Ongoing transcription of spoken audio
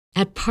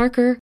At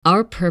Parker,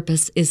 our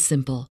purpose is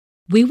simple.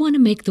 We want to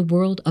make the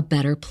world a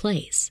better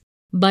place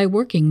by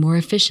working more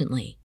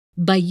efficiently,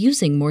 by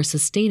using more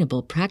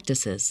sustainable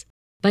practices,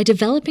 by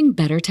developing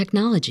better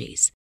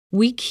technologies.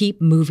 We keep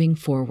moving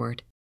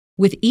forward.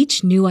 With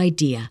each new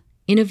idea,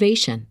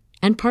 innovation,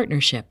 and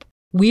partnership,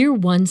 we're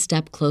one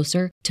step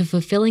closer to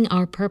fulfilling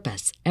our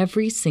purpose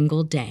every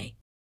single day.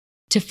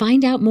 To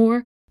find out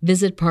more,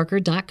 visit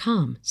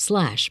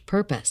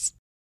parker.com/purpose.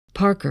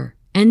 Parker,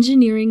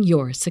 engineering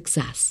your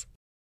success.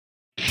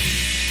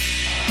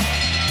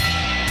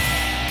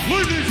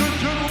 Ladies and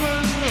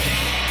gentlemen,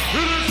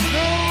 it is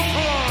now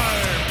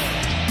time!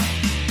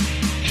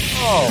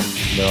 Oh,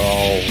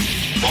 no.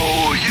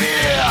 Oh,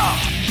 yeah!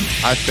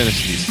 I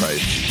finished these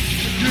fights.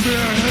 Give me a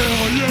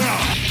hell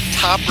yeah!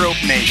 Top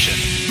Rope Nation.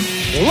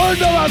 Learn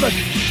to love it!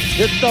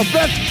 It's the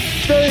best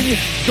thing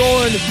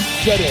going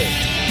today.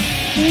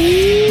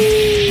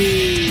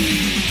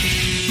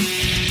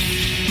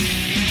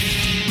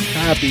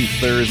 Happy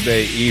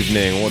Thursday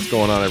evening. What's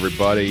going on,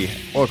 everybody?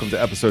 Welcome to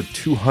episode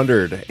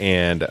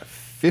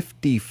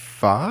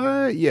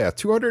 255. Yeah,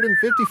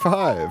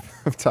 255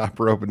 of Top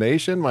Rope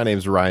Nation. My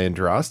name's Ryan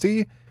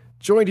Drosty.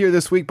 Joined here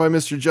this week by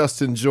Mr.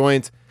 Justin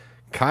Joint.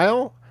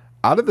 Kyle,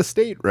 out of the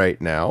state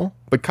right now,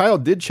 but Kyle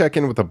did check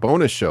in with a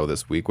bonus show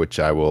this week, which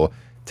I will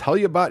tell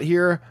you about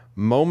here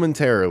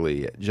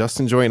momentarily.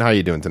 Justin Joint, how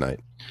you doing tonight?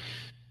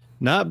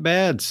 Not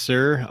bad,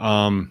 sir.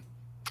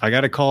 I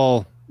got to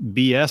call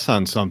BS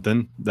on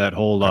something. That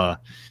whole,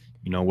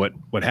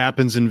 what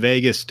happens in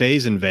Vegas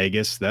stays in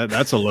Vegas.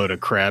 That's a load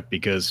of crap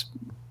because,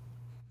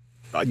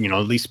 at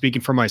least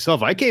speaking for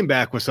myself, I came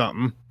back with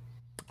something.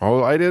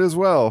 Oh, I did as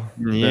well.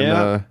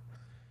 Yeah.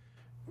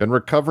 Been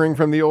recovering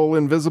from the old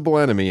invisible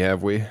enemy,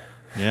 have we?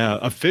 Yeah,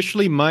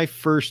 officially my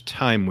first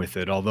time with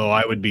it, although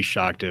I would be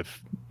shocked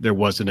if there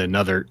wasn't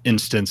another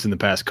instance in the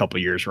past couple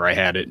of years where I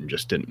had it and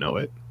just didn't know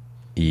it.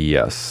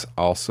 Yes.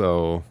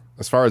 Also,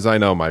 as far as I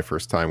know, my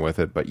first time with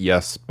it. But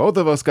yes, both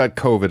of us got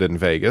COVID in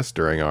Vegas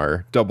during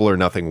our Double or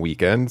Nothing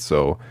weekend.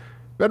 So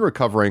been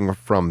recovering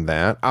from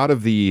that. Out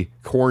of the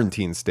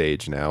quarantine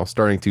stage now,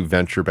 starting to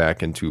venture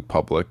back into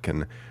public.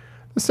 And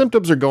the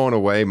symptoms are going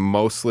away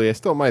mostly. I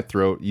still, my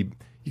throat, you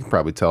can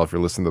probably tell if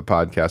you're listening to the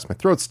podcast, my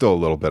throat's still a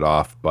little bit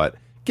off, but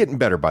getting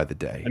better by the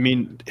day. I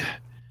mean,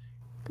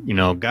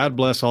 God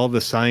bless all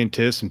the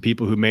scientists and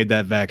people who made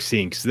that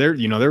vaccine. Because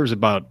there was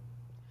about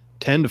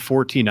 10 to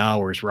 14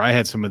 hours where I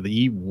had some of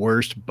the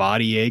worst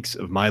body aches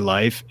of my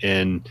life.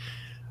 And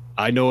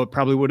I know it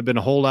probably would have been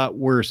a whole lot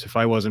worse if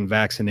I wasn't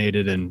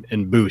vaccinated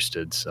and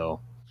boosted. So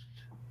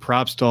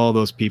props to all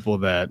those people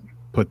that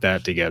put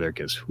that together.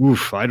 Because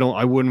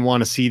I wouldn't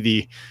want to see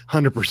the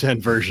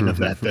 100% version of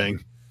that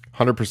thing.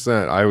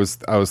 100%. I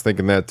was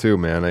thinking that too,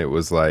 man. It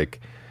was like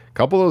a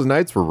couple of those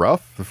nights were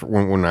rough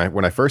when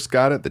I first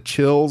got it. The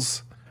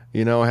chills,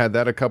 had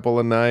that a couple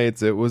of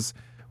nights. It was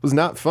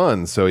not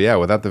fun. So yeah,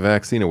 without the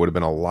vaccine, it would have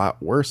been a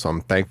lot worse. So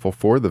I'm thankful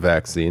for the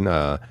vaccine,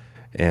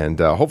 and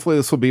hopefully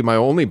this will be my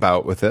only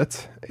bout with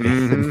it,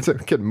 and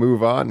can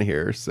move on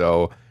here.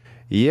 So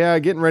yeah,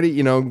 getting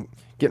ready to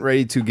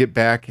get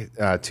back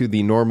to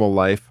the normal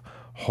life.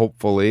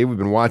 Hopefully, we've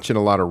been watching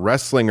a lot of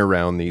wrestling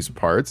around these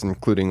parts,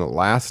 including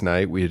last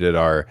night we did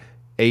our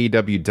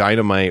AEW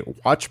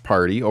Dynamite watch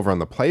party over on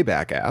the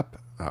Playback app.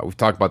 We've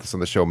talked about this on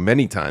the show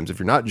many times. If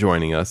you're not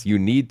joining us, you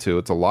need to.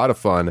 It's a lot of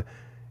fun.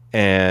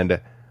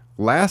 And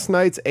last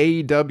night's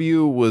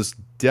AEW was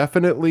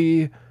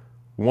definitely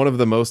one of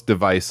the most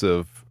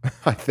divisive,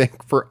 I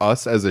think, for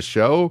us as a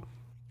show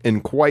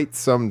in quite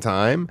some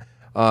time.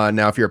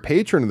 Now, if you're a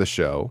patron of the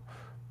show,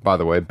 by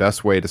the way,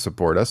 best way to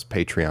support us,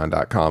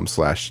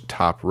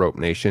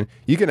 patreon.com/topropenation.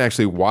 You can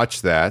actually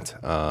watch that.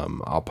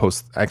 I'll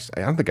post,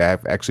 actually, I don't think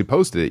I've actually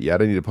posted it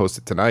yet. I need to post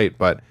it tonight.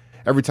 But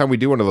every time we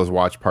do one of those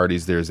watch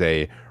parties, there's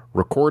a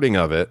recording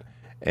of it.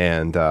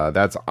 And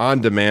that's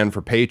on demand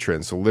for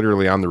patrons. So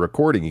literally on the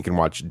recording, you can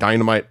watch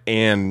Dynamite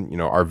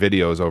and, our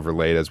videos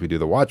overlaid as we do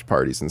the watch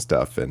parties and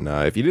stuff. And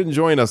if you didn't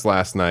join us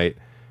last night,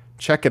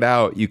 check it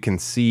out. You can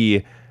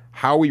see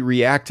how we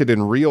reacted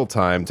in real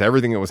time to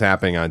everything that was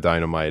happening on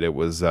Dynamite. It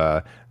was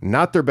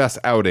not their best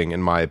outing,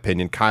 in my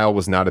opinion. Kyle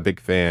was not a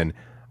big fan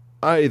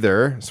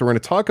either. So we're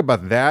going to talk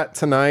about that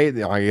tonight.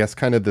 I guess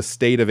kind of the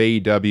state of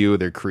AEW,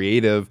 their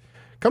creative.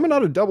 Coming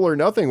out of Double or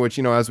Nothing, which,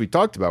 as we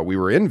talked about, we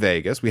were in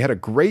Vegas. We had a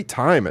great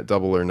time at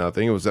Double or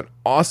Nothing. It was an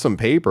awesome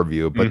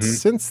pay-per-view. But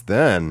since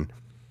then,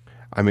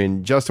 I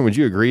mean, Justin, would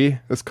you agree?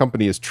 This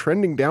company is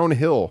trending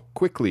downhill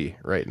quickly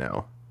right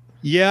now.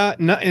 Yeah,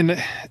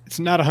 and it's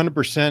not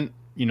 100%.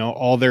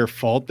 All their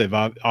fault. They've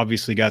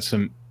obviously got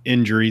some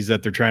injuries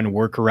that they're trying to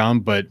work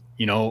around, but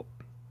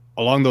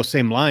along those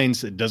same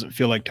lines, it doesn't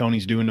feel like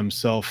Tony's doing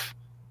himself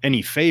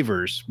any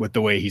favors with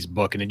the way he's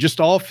booking. It just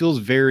all feels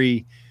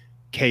very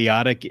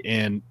chaotic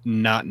and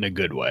not in a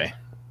good way.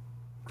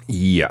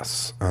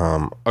 Yes,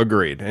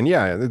 agreed. And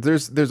yeah,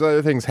 there's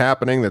other things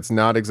happening that's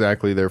not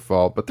exactly their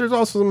fault, but there's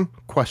also some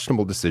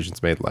questionable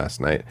decisions made last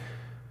night,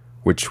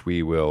 which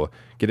we will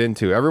get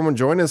into. Everyone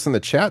join us in the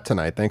chat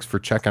tonight. Thanks for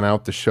checking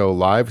out the show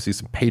live. We see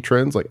some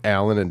patrons like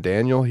Alan and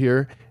Daniel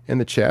here. in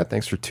the chat.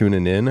 Thanks for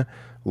tuning in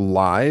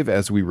live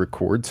as we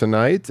record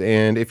tonight.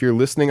 And if you're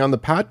listening on the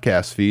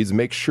podcast feeds,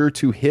 make sure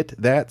to hit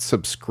that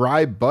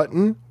subscribe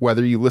button,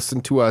 whether you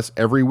listen to us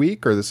every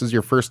week or this is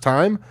your first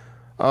time.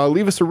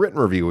 Leave us a written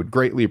review. Would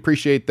greatly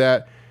appreciate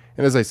that.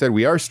 And as I said,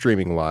 we are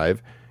streaming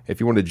live. If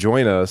you want to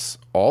join us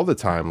all the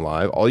time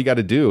live, all you got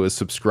to do is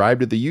subscribe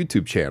to the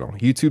YouTube channel,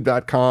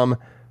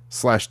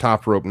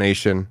 youtube.com/Top Rope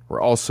Nation.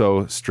 We're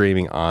also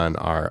streaming on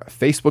our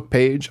Facebook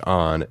page,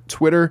 on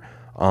Twitter,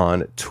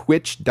 on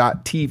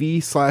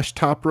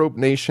twitch.tv/Top Rope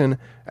Nation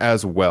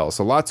as well.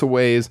 So lots of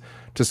ways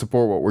to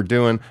support what we're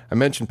doing. I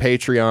mentioned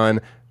Patreon.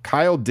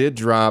 Kyle did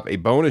drop a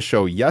bonus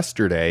show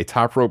yesterday,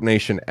 Top Rope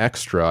Nation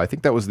Extra. I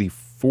think that was the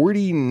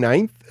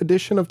 49th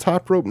edition of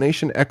Top Rope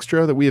Nation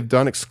Extra that we have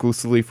done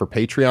exclusively for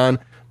Patreon.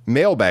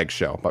 Mailbag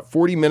show, about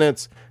 40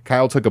 minutes.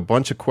 Kyle took a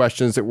bunch of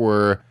questions that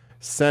were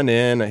sent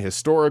in,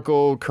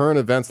 historical, current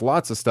events,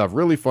 lots of stuff.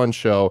 Really fun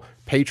show.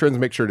 Patrons,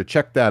 make sure to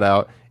check that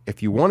out.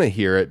 If you want to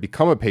hear it,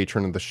 become a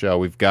patron of the show.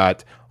 We've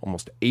got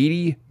almost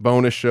 80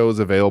 bonus shows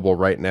available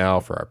right now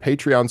for our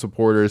Patreon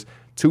supporters.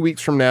 2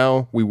 weeks from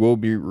now, we will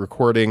be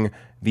recording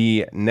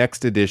the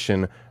next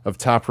edition of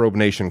Top Rope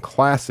Nation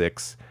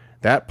Classics.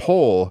 That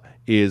poll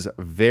is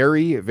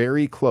very,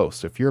 very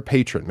close. If you're a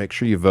patron, make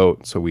sure you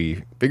vote so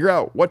we figure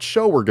out what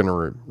show we're going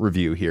to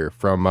review here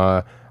from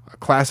a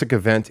classic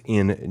event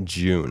in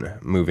June,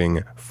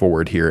 moving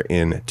forward here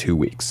in 2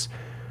 weeks.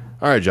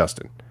 All right,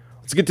 Justin,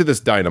 let's get to this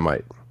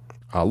Dynamite.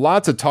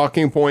 Lots of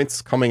talking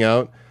points coming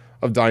out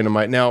of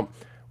Dynamite. Now,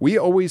 we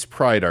always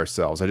pride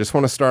ourselves, I just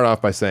want to start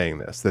off by saying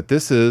this, that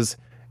this is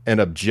an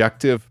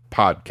objective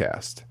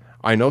podcast.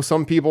 I know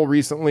some people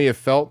recently have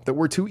felt that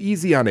we're too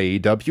easy on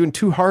AEW and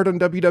too hard on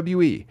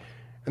WWE.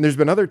 And there's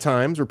been other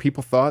times where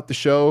people thought the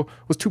show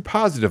was too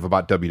positive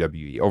about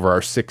WWE over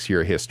our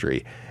 6-year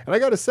history. And I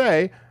got to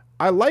say,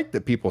 I like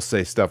that people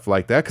say stuff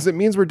like that because it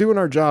means we're doing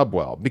our job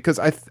well. Because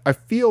I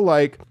feel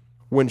like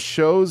when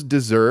shows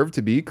deserve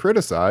to be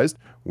criticized,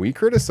 we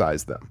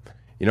criticize them.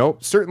 You know,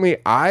 certainly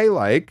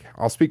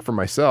I'll speak for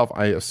myself.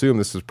 I assume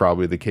this is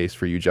probably the case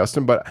for you,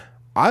 Justin, but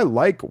I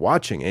like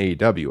watching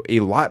AEW a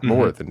lot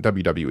more than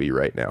WWE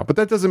right now. But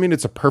that doesn't mean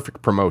it's a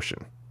perfect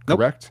promotion,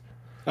 correct?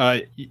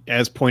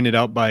 As pointed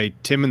out by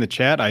Tim in the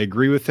chat, I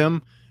agree with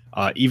him.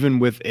 Even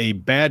with a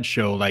bad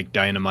show like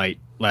Dynamite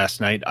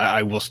last night,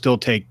 I will still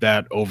take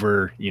that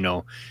over,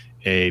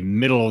 a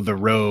middle of the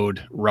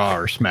road Raw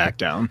or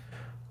SmackDown.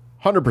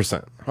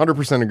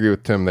 100% agree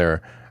with Tim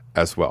there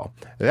as well.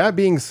 That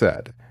being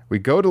said, we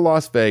go to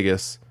Las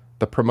Vegas.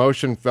 The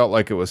promotion felt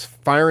like it was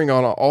firing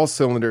on all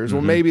cylinders.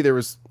 Well, maybe there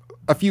was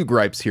a few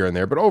gripes here and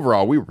there, but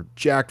overall we were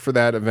jacked for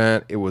that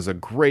event. It was a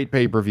great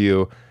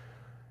pay-per-view.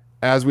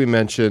 As we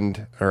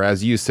mentioned, or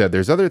as you said,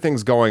 there's other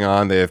things going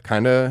on. They have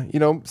kind of,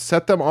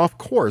 set them off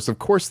course. Of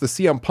course, the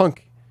CM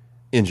Punk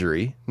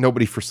injury,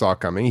 nobody foresaw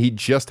coming. He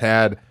just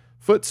had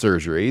foot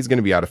surgery. He's going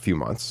to be out a few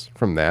months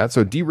from that.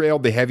 So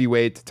derailed the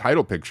heavyweight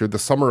title picture. The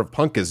summer of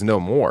Punk is no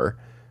more.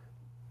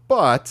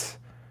 But,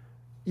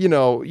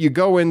 you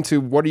go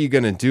into what are you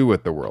going to do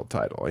with the world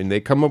title? And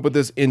they come up with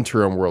this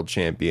interim world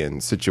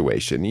champion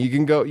situation. You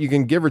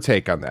can give or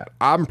take on that.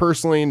 I'm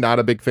personally not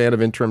a big fan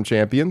of interim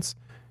champions.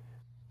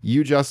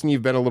 You, Justin,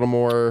 you've been a little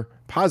more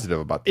positive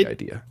about the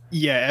idea.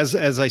 Yeah, as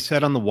I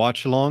said on the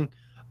watch along,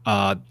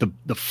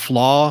 the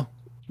flaw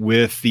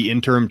with the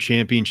interim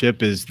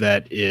championship is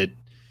that it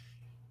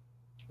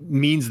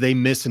means they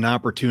miss an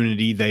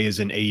opportunity. They, as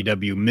an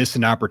AEW, miss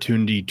an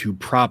opportunity to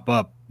prop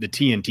up the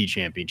TNT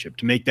championship,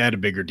 to make that a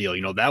bigger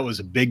deal. That was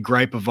a big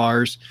gripe of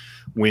ours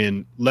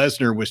when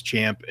Lesnar was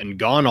champ and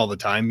gone all the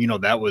time.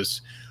 That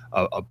was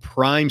a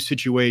prime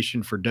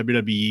situation for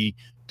WWE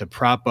to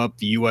prop up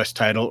the U.S.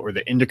 title or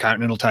the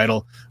Intercontinental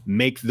title,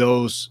 make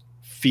those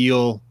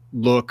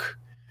look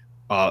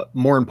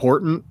more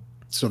important.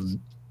 So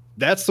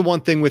that's the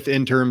one thing with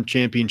interim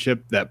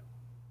championship that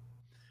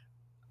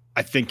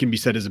I think can be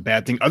said as a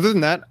bad thing. Other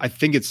than that, I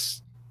think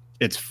it's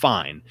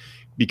fine,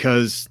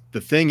 because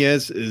the thing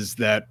is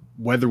that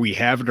whether we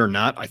have it or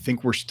not, I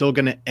think we're still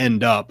going to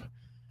end up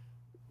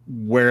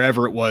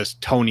wherever it was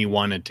Tony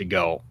wanted to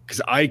go.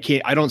 Because I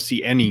don't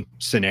see any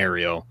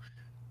scenario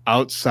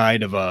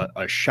outside of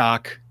a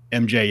shock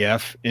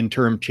MJF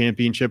interim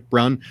championship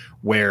run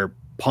where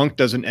Punk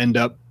doesn't end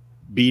up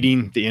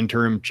beating the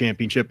interim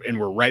championship and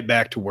we're right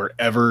back to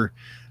wherever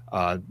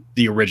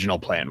the original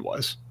plan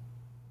was.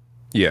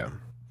 Yeah,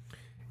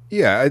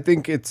 I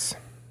think it's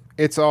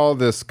all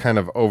this kind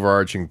of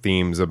overarching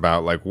themes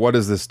about like, what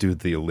does this do to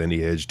the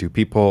lineage? Do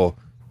people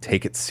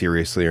take it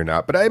seriously or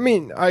not? But I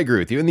mean, I agree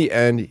with you. In the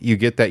end, you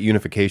get that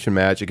unification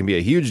match. It can be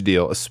a huge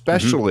deal,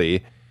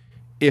 especially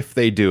if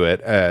they do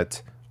it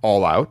at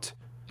All Out,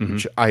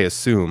 which I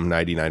assume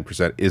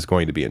 99% is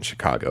going to be in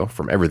Chicago.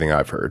 From everything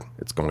I've heard,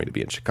 it's going to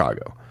be in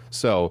Chicago.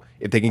 So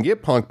if they can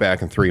get Punk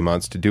back in 3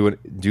 months to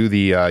do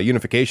the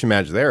unification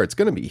match there, it's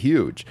going to be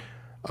huge.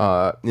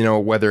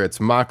 Whether it's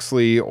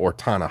Moxley or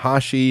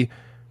Tanahashi,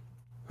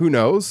 who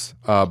knows?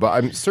 But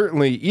I'm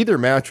certainly either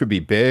match would be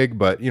big.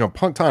 But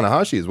Punk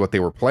Tanahashi is what they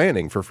were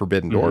planning for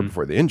Forbidden Door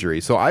before the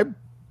injury. So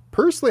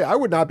personally, I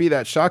would not be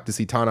that shocked to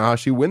see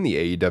Tanahashi win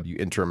the AEW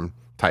interim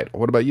title.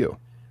 What about you?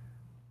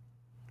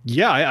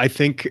 Yeah, I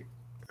think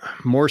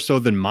more so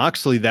than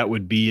Moxley, that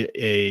would be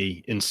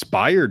a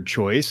inspired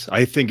choice.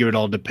 I think it would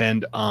all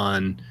depend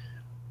on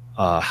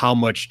how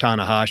much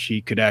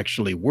Tanahashi could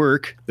actually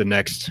work the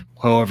next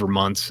however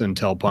months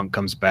until Punk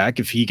comes back.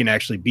 If he can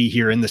actually be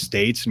here in the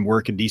States and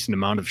work a decent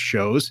amount of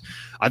shows,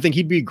 I think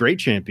he'd be a great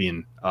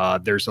champion.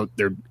 There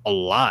are a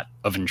lot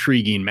of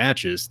intriguing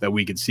matches that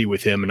we could see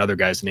with him and other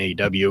guys in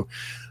AEW.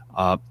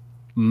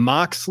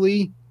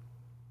 Moxley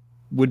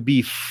would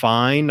be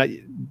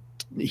fine.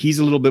 He's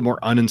a little bit more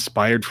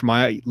uninspired for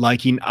my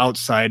liking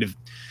outside of,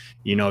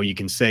 you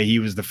can say he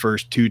was the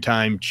first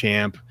 2-time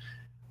champ.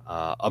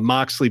 A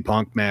Moxley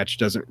Punk match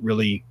doesn't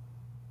really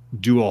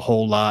do a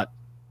whole lot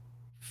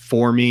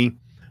for me.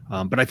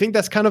 But I think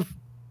that's kind of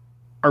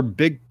our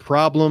big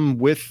problem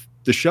with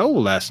the show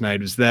last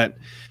night, is that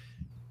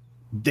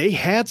they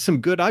had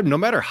some good, no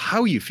matter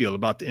how you feel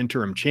about the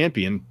interim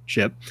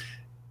championship,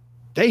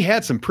 they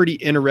had some pretty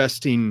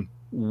interesting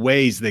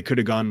ways they could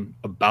have gone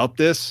about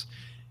this,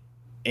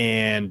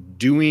 and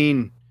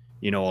doing,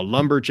 a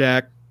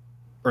lumberjack,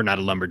 or not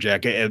a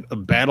lumberjack, a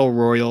battle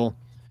royal,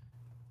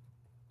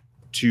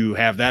 to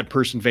have that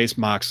person face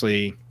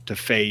Moxley, to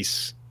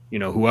face,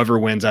 whoever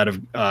wins out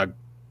of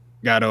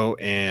Gato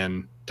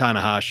and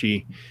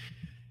Tanahashi.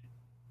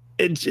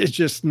 It's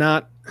just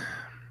not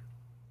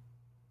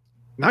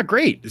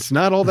great. It's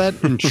not all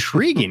that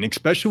intriguing,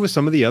 especially with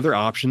some of the other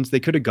options they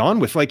could have gone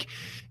with. Like,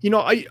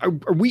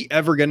 are we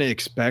ever going to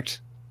expect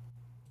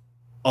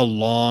a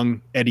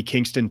long Eddie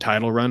Kingston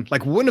title run?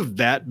 Like, wouldn't have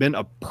that been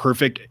a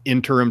perfect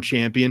interim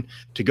champion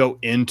to go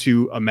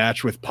into a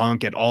match with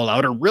Punk at All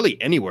Out, or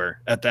really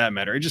anywhere at that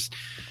matter?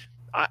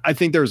 I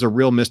think there was a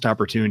real missed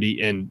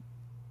opportunity, and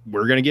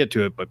we're going to get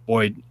to it, but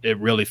boy, it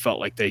really felt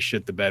like they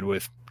shit the bed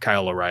with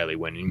Kyle O'Reilly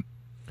winning.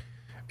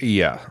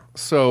 Yeah.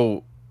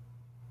 So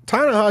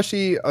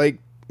Tanahashi, like,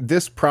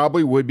 this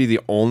probably would be the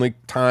only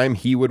time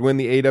he would win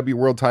the AEW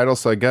world title.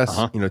 So I guess,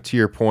 to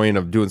your point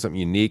of doing something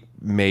unique,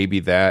 maybe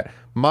that.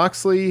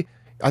 Moxley,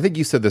 I think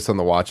you said this on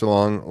the watch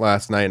along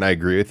last night, and I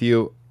agree with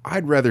you.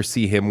 I'd rather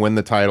see him win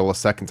the title a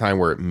second time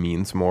where it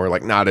means more,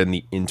 like not in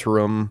the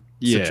interim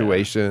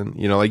situation.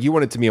 Like, you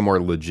want it to be a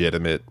more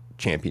legitimate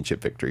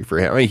championship victory for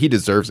him. I mean, he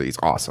deserves it. He's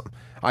awesome.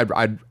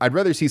 I'd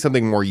rather see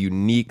something more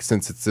unique,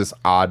 since it's this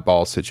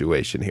oddball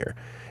situation here.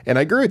 And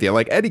I agree with you.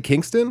 Like, Eddie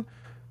Kingston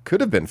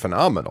could have been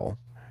phenomenal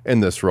in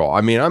this role.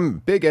 I mean, I'm a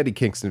big Eddie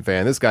Kingston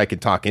fan. This guy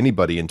could talk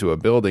anybody into a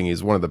building.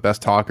 He's one of the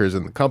best talkers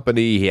in the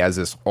company. He has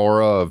this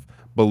aura of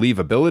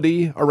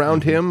believability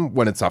around him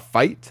when it's a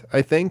fight,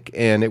 I think,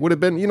 and it would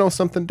have been,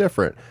 something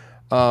different.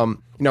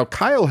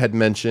 Kyle had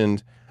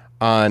mentioned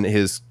on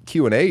his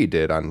Q&A he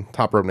did on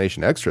Top Rope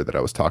Nation Extra that I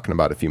was talking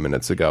about a few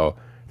minutes ago,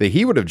 that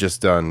he would have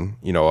just done,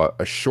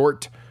 a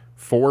short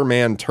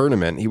 4-man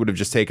tournament. He would have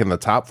just taken the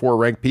top 4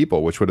 ranked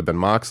people, which would have been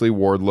Moxley,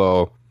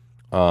 Wardlow,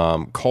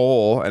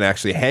 Cole, and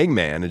actually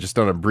Hangman, and just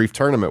done a brief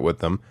tournament with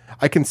them.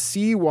 I can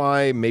see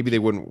why maybe they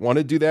wouldn't want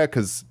to do that,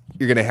 because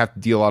you're going to have to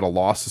deal out a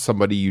loss to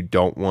somebody you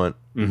don't want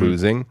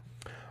losing.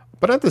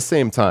 But at the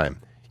same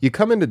time, you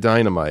come into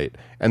Dynamite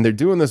and they're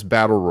doing this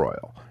battle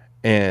royal,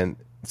 and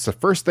it's the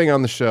first thing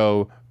on the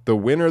show. The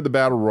winner of the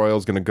battle royal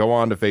is going to go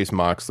on to face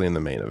Moxley in the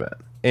main event,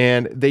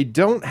 and they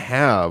don't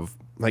have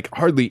like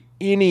hardly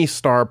any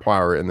star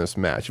power in this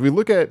match. If we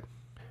look at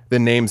the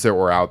names that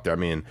were out there, I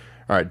mean,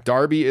 all right,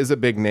 Darby is a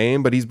big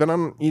name, but he's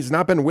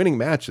not been winning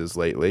matches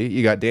lately.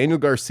 You got Daniel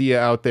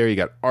Garcia out there. You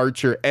got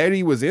Archer.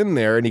 Eddie was in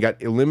there, and he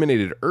got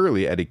eliminated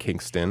early, Eddie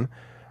Kingston.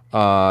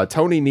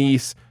 Tony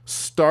Nese.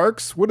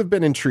 Starks would have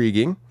been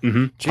intriguing.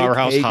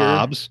 Powerhouse Hager,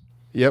 Hobbs.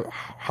 Yep.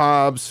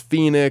 Hobbs,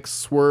 Phoenix,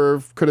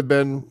 Swerve could have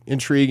been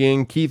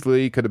intriguing. Keith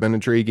Lee could have been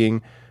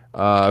intriguing.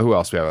 Who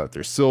else we have out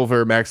there?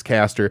 Silver, Max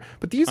Caster.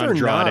 But these are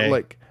not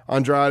like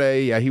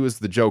Andrade. Yeah, he was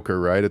the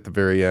Joker, right, at the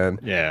very end.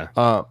 Yeah.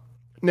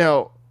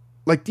 Now,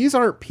 like, these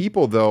aren't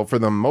people, though, for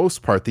the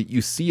most part, that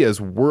you see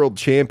as world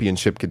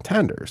championship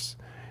contenders.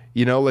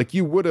 Like,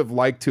 you would have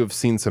liked to have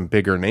seen some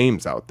bigger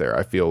names out there,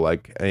 I feel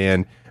like.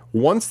 And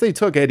once they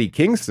took Eddie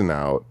Kingston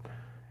out,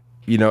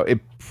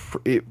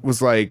 it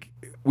was like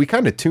we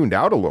kind of tuned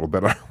out a little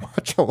bit on our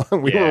watch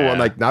along. We were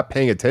like not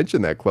paying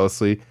attention that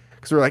closely,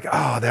 because we were like,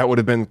 oh, that would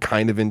have been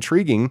kind of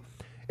intriguing.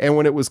 And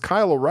when it was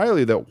Kyle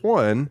O'Reilly that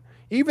won,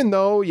 even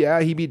though,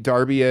 he beat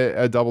Darby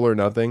at Double or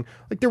Nothing,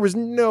 like, there was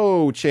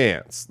no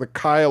chance that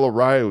Kyle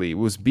O'Reilly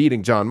was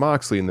beating Jon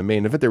Moxley in the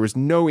main event. There was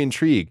no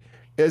intrigue.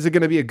 Is it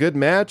going to be a good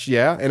match?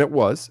 Yeah, and it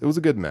was. It was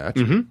a good match.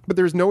 But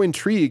there's no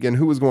intrigue in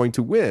who was going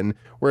to win,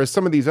 whereas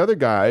some of these other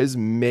guys,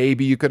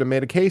 maybe you could have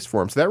made a case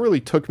for them. So that really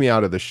took me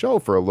out of the show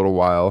for a little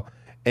while.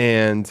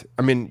 And,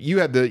 I mean, you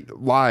had the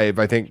live,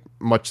 I think,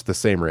 much the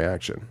same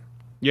reaction.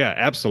 Yeah,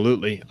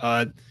 absolutely.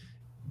 And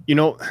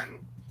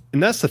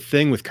that's the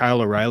thing with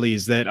Kyle O'Reilly,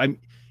 is that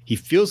he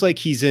feels like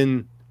he's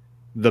in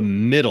the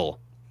middle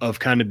of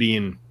kind of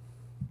being,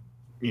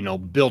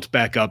 built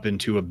back up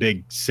into a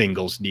big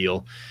singles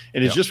deal.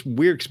 And it's just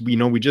weird, 'cause,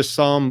 we just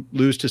saw him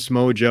lose to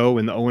Samoa Joe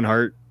in the Owen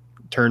Hart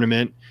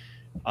tournament.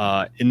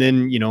 And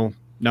then,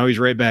 now he's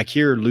right back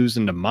here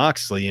losing to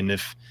Moxley. And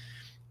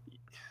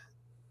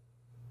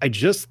I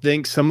just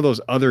think some of those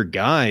other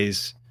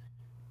guys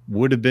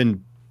would have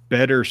been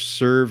better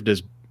served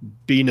as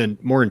being a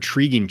more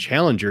intriguing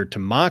challenger to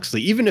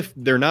Moxley. Even if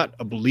they're not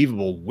a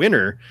believable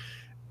winner,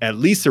 at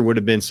least there would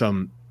have been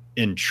some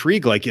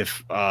intrigue. Like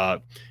if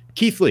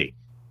Keith Lee,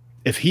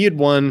 if he had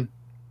won,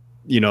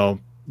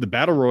 the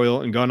Battle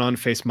Royal and gone on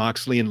to face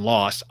Moxley and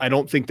lost, I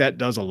don't think that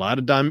does a lot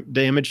of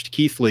damage to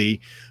Keith Lee,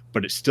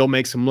 but it still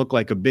makes him look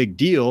like a big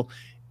deal.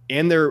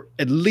 And there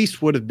at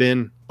least would have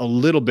been a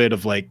little bit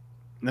of like,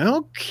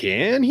 now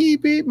can he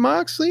beat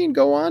Moxley and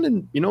go on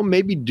and,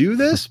 maybe do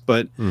this?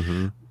 But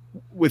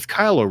with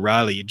Kyle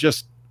O'Reilly, it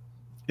just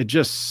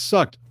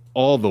sucked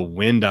all the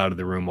wind out of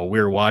the room while we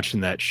were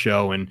watching that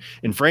show. And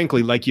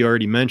frankly, like you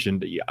already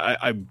mentioned,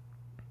 I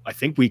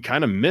think we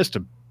kind of missed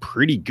a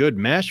pretty good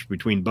match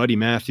between Buddy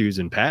Matthews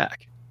and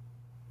Pac.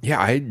 Yeah,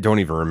 I don't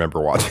even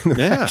remember watching the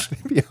match, to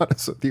be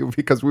honest with you,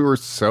 because we were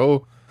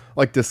so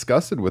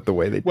disgusted with the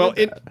way they did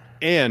that.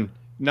 And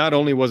not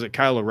only was it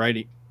Kyle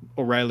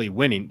O'Reilly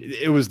winning,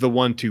 it was the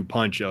 1-2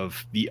 punch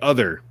of the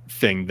other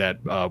thing that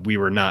we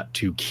were not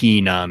too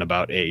keen on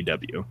about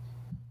AEW.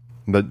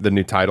 The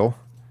new title?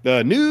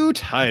 The new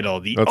title,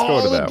 the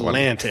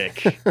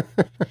All-Atlantic.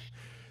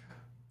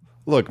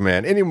 Look,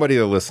 man, anybody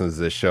that listens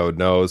to this show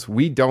knows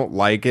we don't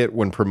like it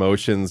when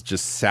promotions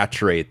just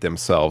saturate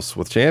themselves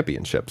with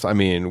championships. I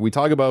mean, we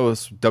talk about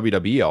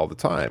WWE all the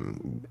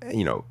time,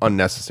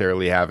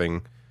 unnecessarily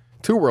having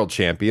 2 world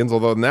champions,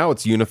 although now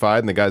it's unified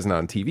and the guy's not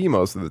on TV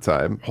most of the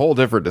time. Whole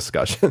different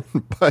discussion.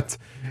 But,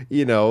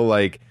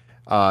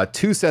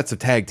 2 sets of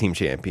tag team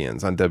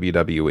champions on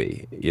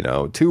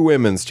WWE, 2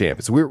 women's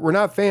champions. We're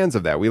not fans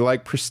of that. We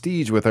like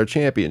prestige with our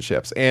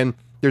championships. And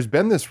there's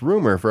been this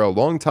rumor for a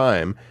long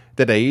time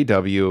that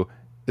AEW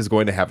is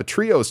going to have a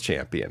trios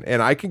champion.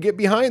 And I can get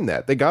behind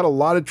that. They got a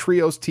lot of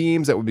trios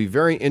teams that would be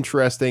very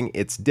interesting.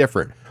 It's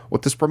different.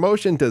 What this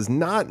promotion does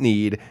not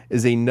need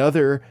is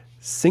another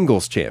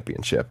singles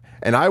championship.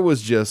 And I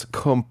was just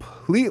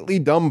completely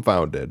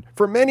dumbfounded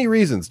for many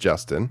reasons,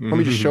 Justin. Let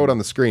me just show it on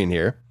the screen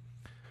here.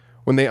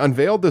 When they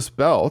unveiled this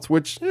belt,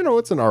 which,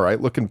 it's an all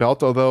right looking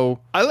belt, although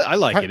I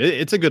like it.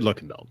 It's a good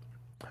looking belt.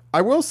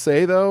 I will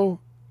say though,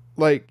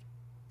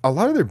 a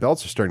lot of their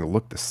belts are starting to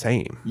look the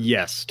same.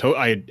 Yes,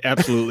 I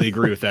absolutely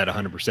agree with that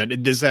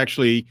 100%. This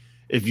actually,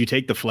 if you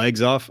take the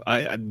flags off,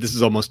 this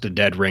is almost a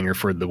dead ringer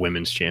for the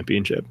women's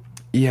championship.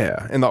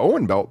 Yeah, and the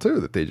Owen belt too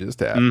that they just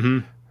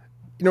had.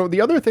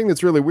 The other thing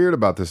that's really weird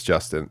about this,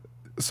 Justin,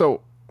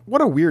 so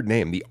what a weird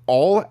name, the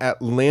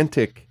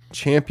All-Atlantic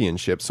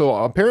Championship. So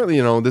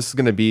apparently, this is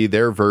going to be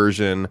their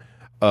version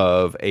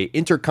of a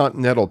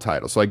intercontinental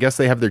title. So I guess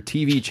they have their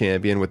TV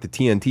champion with the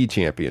TNT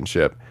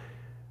championship.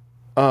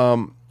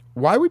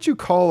 Why would you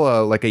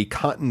call a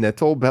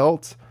continental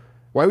belt?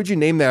 Why would you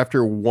name that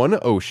after one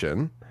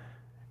ocean?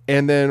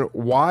 And then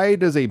why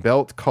does a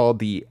belt called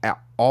the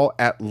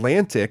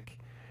All-Atlantic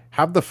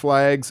have the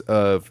flags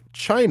of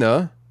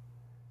China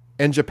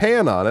and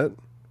Japan on it?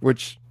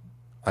 Which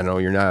I know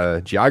you're not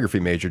a geography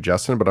major,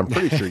 Justin, but I'm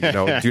pretty sure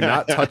do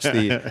not touch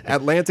the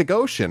Atlantic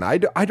Ocean. I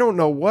don't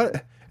know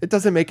what. It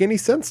doesn't make any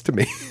sense to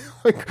me.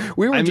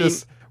 We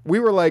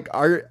were like,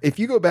 if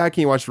you go back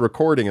and you watch the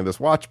recording of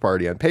this watch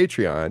party on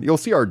Patreon, you'll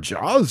see our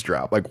jaws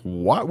drop. Like,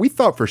 what? We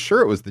thought for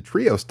sure it was the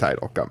trios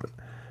title coming.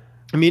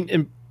 I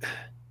mean,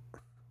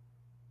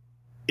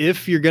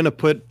 if you're going to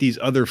put these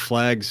other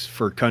flags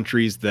for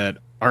countries that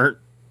aren't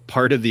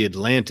part of the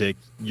Atlantic,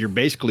 you're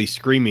basically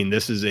screaming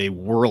this is a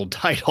world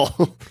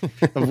title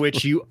of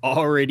which you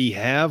already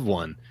have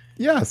one.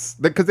 Yes,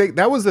 because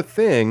that was a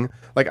thing.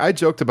 Like, I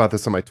joked about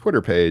this on my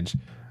Twitter page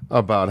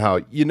about how,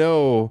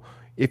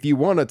 if you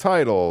want a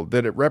title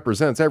that it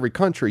represents every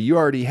country, you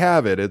already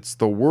have it. It's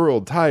the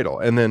world title.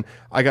 And then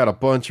I got a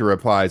bunch of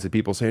replies of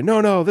people saying,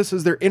 no, this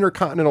is their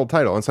intercontinental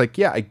title. And it's like,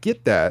 yeah, I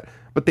get that.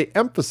 But they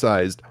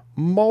emphasized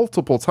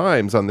multiple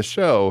times on the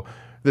show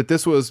that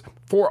this was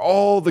for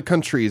all the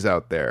countries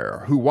out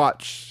there who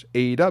watch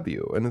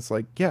AEW. And it's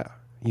like, yeah,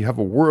 you have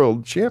a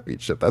world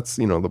championship. That's,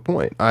 the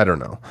point. I don't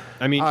know.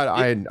 I mean,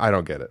 I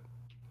don't get it.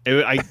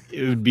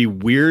 It would be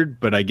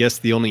weird, but I guess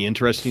the only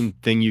interesting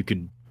thing you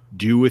could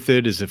do with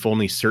it is if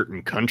only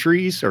certain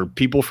countries or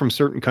people from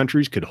certain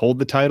countries could hold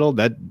the title.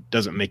 That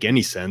doesn't make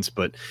any sense.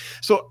 But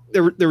so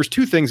there was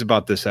 2 things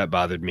about this that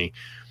bothered me.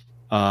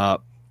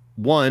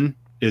 One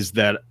is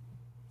that,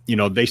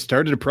 they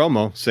started a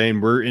promo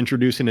saying we're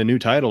introducing a new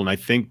title. And I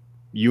think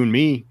you and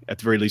me at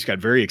the very least got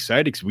very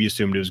excited because we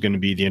assumed it was going to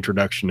be the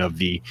introduction of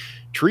the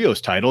trios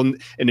title.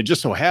 And it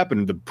just so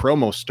happened the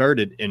promo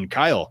started and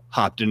Kyle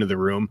hopped into the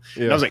room.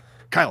 Yeah. And I was like,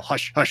 Kyle,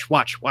 hush,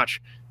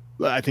 watch.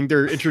 I think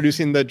they're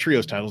introducing the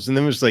trios titles. And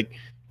then it was like,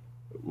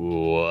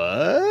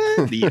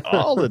 what? The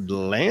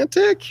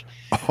All-Atlantic?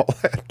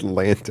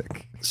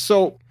 All-Atlantic.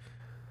 So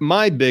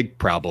my big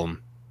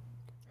problem,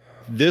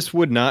 this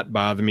would not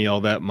bother me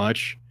all that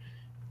much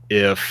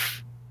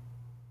if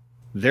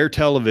their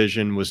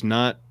television was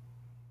not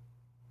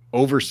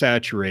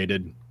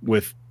oversaturated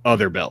with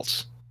other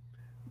belts.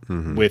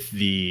 with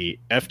the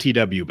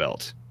FTW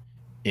belt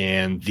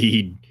and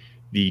the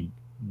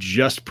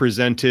just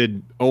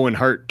presented Owen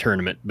Hart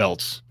tournament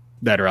belts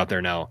that are out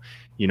there now.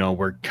 You know,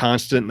 we're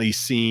constantly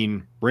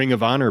seeing Ring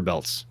of Honor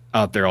belts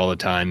out there all the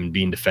time and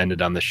being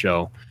defended on the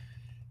show.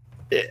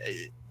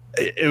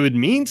 It would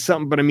mean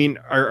something, but I mean,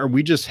 are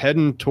we just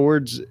heading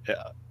towards,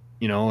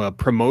 a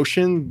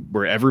promotion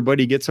where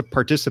everybody gets a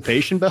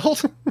participation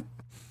belt?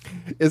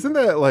 Isn't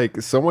that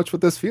like so much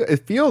what this feels?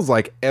 It feels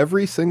like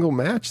every single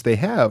match they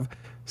have,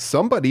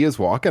 somebody is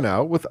walking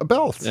out with a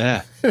belt.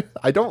 Yeah.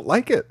 I don't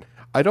like it.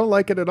 I don't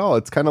like it at all.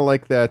 It's kind of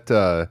like that,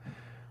 that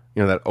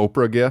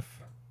Oprah gif.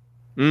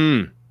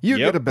 You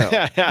get a belt.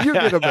 You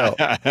get a belt.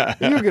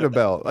 You get a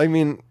belt. I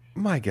mean,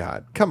 my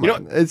God, come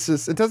on. It's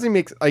just, it doesn't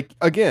make, like,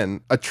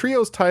 again, a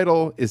trios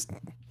title it's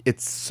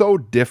so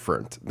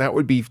different. That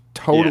would be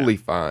totally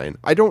fine.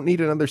 I don't need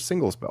another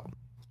singles belt.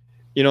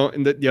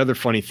 And the other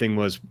funny thing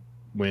was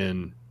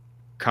when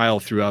Kyle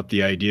threw out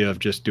the idea of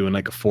just doing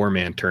like a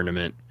 4-man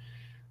tournament,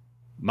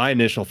 my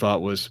initial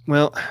thought was,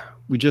 well,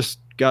 we just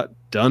got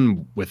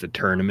done with a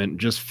tournament. It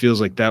just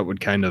feels like that would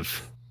kind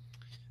of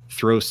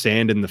throw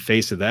sand in the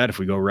face of that if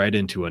we go right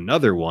into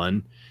another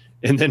one.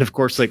 And then, of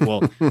course, like,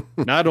 well,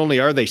 not only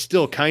are they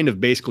still kind of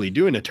basically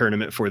doing a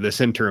tournament for this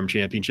interim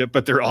championship,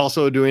 but they're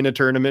also doing a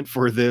tournament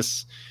for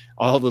this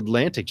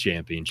All-Atlantic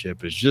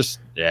championship. It's just,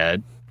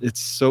 it's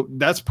so,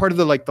 that's part of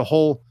the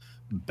whole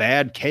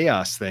bad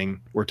chaos thing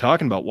we're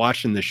talking about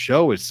watching the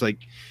show. It's like,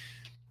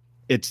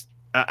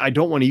 I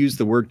don't want to use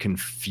the word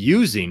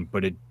confusing,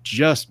 but it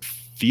just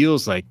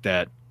feels like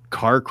that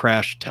car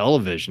crash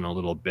television a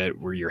little bit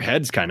where your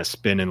head's kind of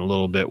spinning a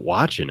little bit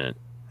watching it.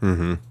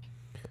 Mm-hmm.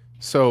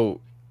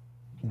 So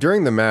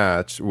during the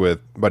match with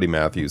Buddy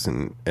Matthews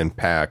and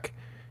Pac,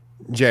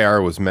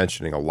 JR was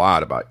mentioning a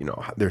lot about,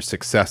 their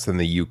success in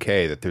the UK,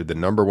 that they're the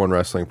number one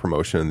wrestling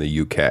promotion in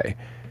the UK.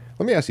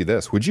 Let me ask you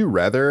this. Would you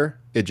rather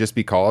it just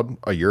be called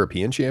a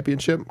European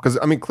championship? Because,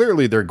 I mean,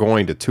 clearly they're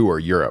going to tour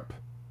Europe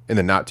in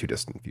the not too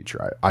distant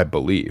future, I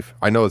believe.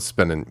 I know it's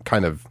been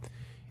kind of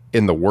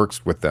in the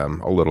works with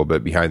them a little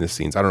bit behind the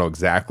scenes. I don't know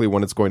exactly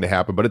when it's going to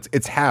happen, but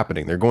it's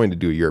happening. They're going to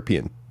do a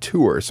European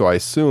tour. So I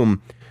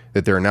assume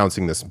that they're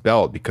announcing this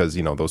belt because,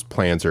 those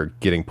plans are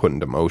getting put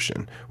into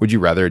motion. Would you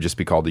rather it just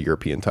be called the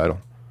European title?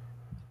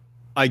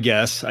 I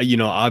guess,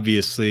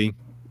 obviously,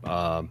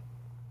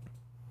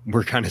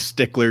 we're kind of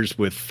sticklers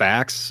with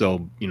facts.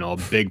 So, a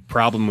big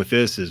problem with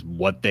this is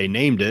what they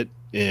named it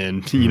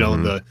and,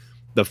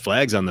 the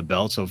flags on the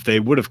belt. So if they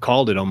would have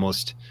called it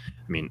almost,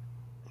 I mean,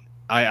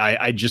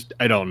 I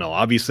don't know.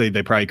 Obviously,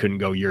 they probably couldn't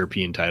go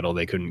European title.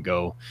 They couldn't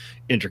go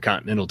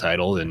Intercontinental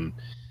title, and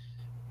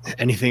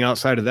anything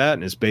outside of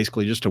that is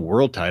basically just a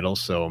world title.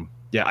 So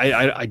yeah,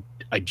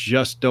 I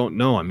just don't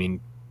know. I mean,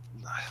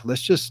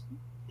 let's just,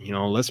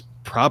 let's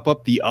prop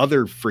up the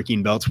other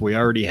freaking belts we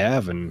already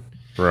have and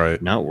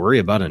not worry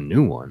about a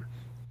new one.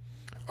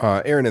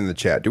 Aaron in the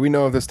chat, do we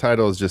know if this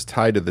title is just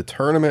tied to the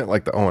tournament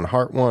like the Owen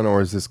Hart one, or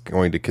is this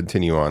going to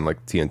continue on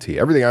like TNT?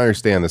 Everything I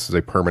understand, this is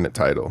a permanent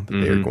title that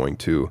they are going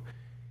to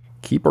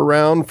keep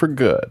around for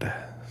good.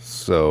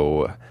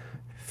 So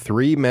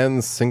 3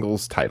 men's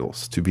singles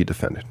titles to be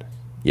defended.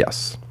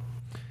 Yes.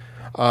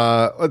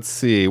 Let's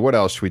see. What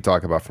else should we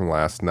talk about from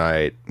last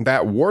night?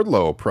 That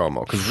Wardlow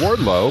promo. Because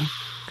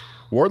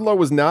Wardlow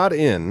was not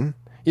in,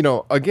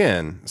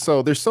 again,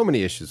 so there's so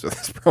many issues with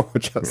this promo,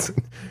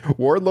 Justin.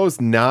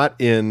 Wardlow's not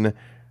in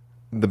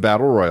the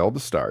Battle Royal to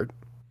start.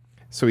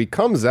 So he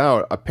comes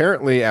out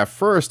apparently at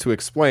first to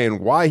explain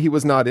why he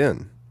was not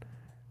in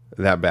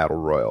that Battle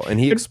Royal. And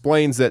he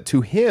explains that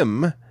to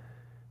him,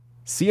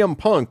 CM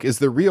Punk is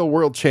the real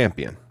world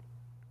champion.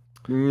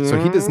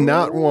 So he does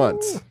not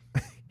want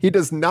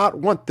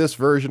this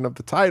version of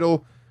the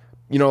title.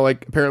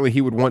 Like apparently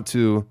he would want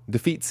to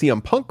defeat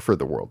CM Punk for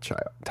the world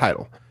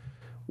title.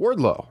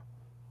 Wardlow,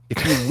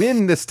 if you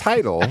win this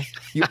title,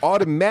 you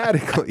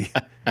automatically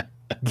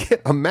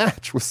get a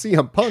match with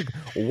CM Punk.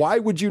 Why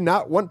would you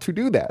not want to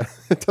do that?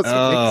 It doesn't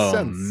make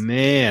sense. Oh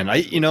man,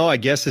 I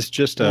guess it's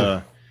just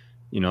a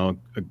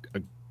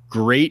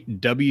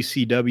great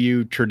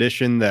WCW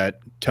tradition that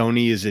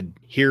Tony is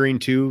adhering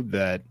to,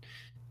 that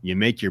you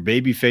make your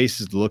baby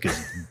faces look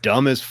as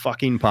dumb as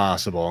fucking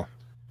possible.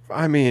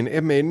 I mean,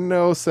 it made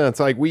no sense.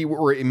 Like, we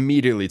were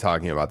immediately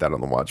talking about that on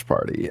the watch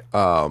party.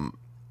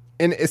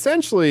 And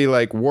essentially,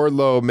 like,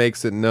 Wardlow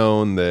makes it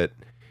known that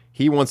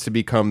he wants to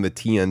become the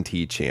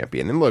TNT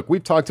champion. And look,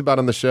 we've talked about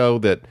on the show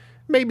that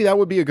maybe that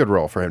would be a good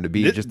role for him to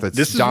be just the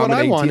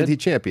dominating TNT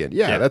champion.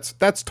 Yeah,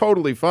 that's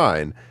totally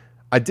fine.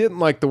 I didn't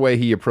like the way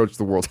he approached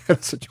the world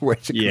title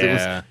situation.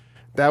 Yeah.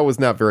 That was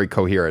not very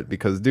coherent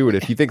because, dude,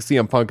 if you think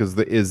CM Punk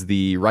is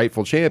the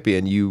rightful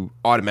champion, you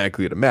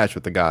automatically get a match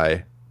with the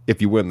guy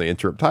if you win the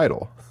interim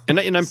title. And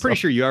I'm pretty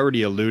sure you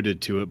already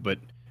alluded to it, but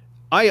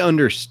I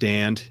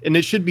understand, and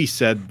it should be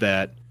said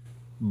that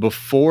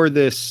before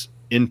this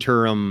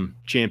interim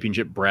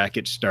championship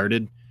bracket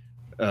started,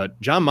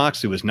 Jon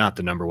Moxley was not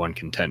the number one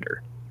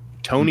contender.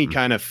 Tony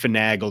kind of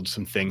finagled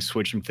some things,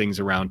 switched some things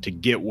around to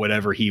get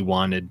whatever he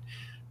wanted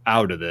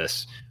out of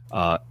this.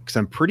 Because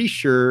I'm pretty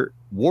sure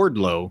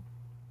Wardlow,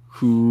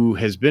 who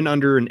has been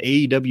under an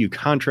AEW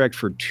contract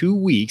for 2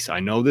 weeks. I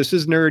know this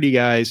is nerdy,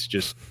 guys.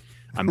 Just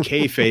I'm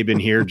kayfabe in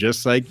here,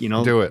 just like,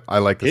 Do it. I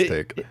like this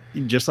take.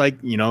 Just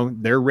like,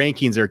 their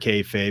rankings are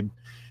kayfabe.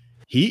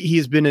 He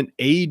has been an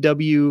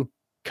AEW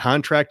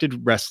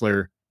contracted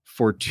wrestler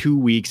for 2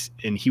 weeks,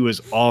 and he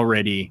was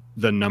already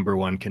the number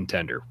one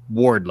contender.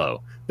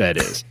 Wardlow, that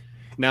is.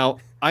 Now,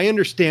 I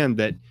understand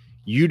that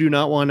you do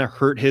not want to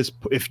hurt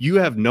if you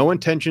have no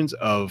intentions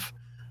of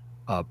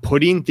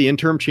putting the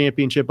interim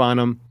championship on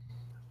him,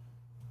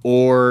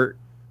 or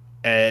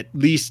at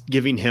least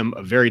giving him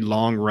a very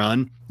long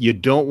run. You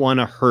don't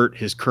want to hurt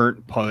his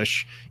current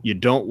push. You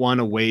don't want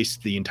to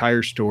waste the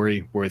entire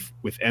story with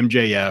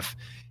MJF.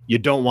 You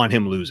don't want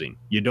him losing.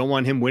 You don't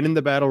want him winning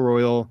the Battle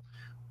Royal,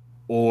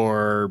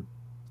 or,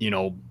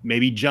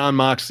 maybe John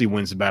Moxley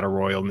wins the Battle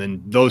Royal and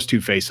then those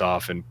two face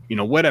off and,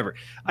 whatever.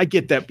 I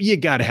get that, but you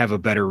got to have a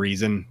better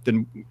reason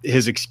than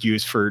his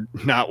excuse for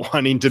not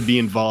wanting to be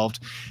involved.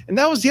 And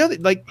that was the other,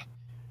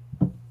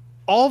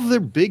 all of the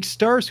big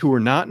stars who were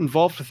not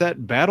involved with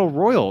that Battle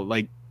Royal,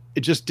 it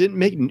just didn't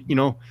make,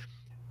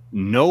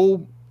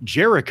 no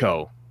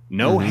Jericho,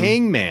 no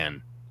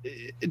Hangman.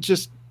 It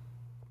just,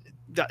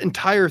 the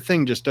entire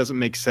thing just doesn't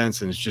make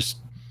sense, and it's just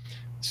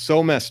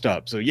so messed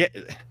up. So yeah,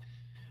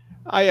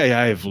 I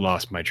have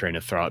lost my train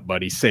of thought,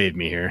 buddy. Save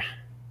me here.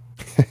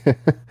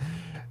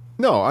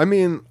 No, I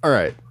mean, all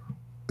right.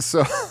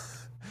 So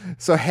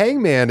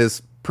Hangman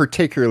is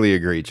particularly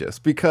egregious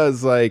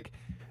because,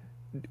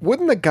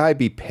 wouldn't the guy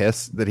be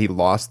pissed that he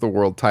lost the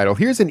world title?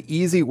 Here's an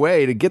easy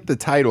way to get the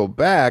title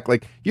back.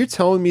 You're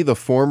telling me the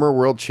former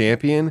world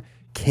champion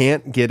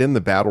can't get in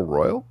the Battle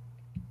Royal?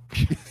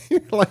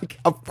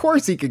 Of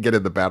course he could get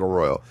in the Battle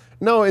Royal.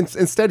 No,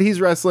 instead he's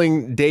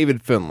wrestling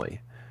David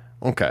Finlay.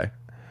 Okay.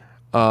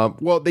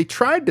 Well, they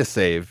tried to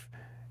save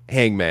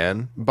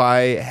Hangman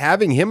by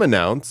having him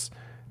announce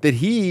that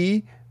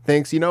he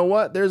thinks, you know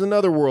what, there's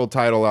another world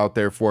title out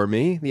there for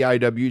me, the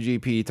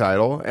IWGP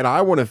title, and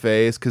I want to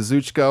face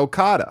Kazuchika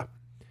Okada.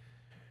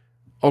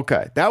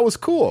 Okay, that was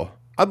cool.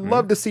 I'd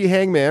love to see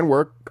Hangman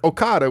work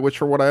Okada, which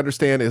from what I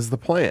understand is the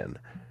plan.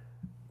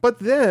 But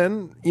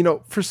then,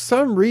 for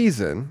some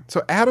reason,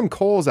 so Adam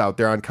Cole's out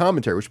there on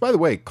commentary, which, by the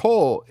way,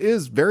 Cole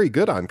is very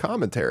good on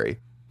commentary.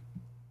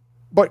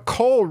 But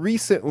Cole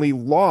recently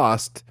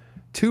lost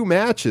 2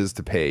 matches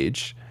to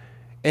Paige,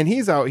 and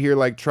he's out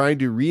here trying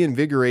to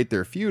reinvigorate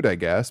their feud, I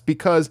guess,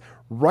 because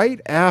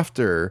right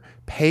after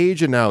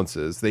Paige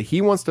announces that he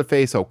wants to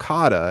face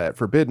Okada at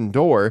Forbidden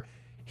Door,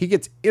 he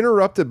gets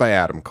interrupted by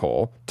Adam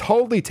Cole,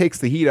 totally takes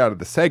the heat out of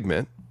the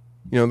segment.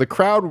 The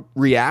crowd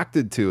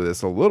reacted to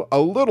this a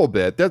little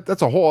bit.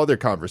 That's a whole other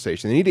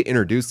conversation. They need to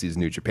introduce these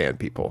New Japan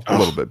people a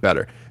little bit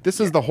better. This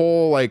is the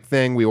whole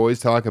thing we always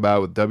talk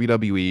about with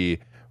WWE,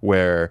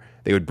 where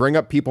they would bring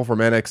up people from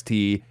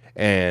NXT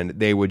and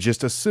they would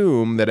just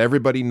assume that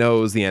everybody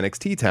knows the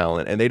NXT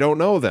talent, and they don't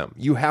know them.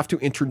 You have to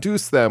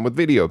introduce them with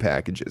video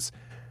packages.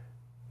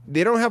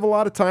 They don't have a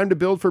lot of time to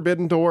build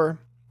Forbidden Door.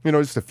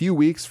 Just a few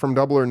weeks from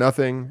Double or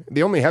Nothing.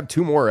 They only have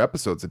 2 more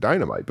episodes of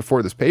Dynamite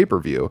before this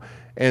pay-per-view.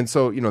 And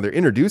so, they're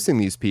introducing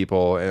these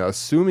people and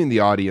assuming the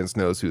audience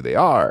knows who they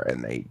are,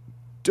 and they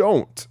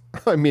don't.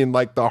 I mean,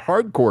 the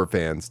hardcore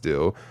fans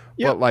do.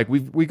 Yep. But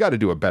we got to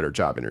do a better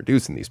job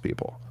introducing these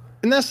people.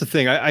 And that's the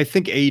thing. I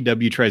think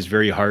AEW tries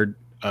very hard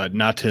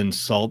not to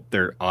insult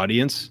their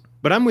audience.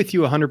 But I'm with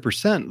you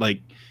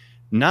 100%.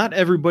 Not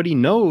everybody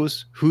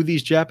knows who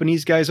these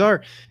Japanese guys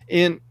are.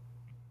 And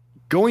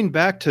going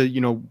back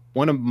to,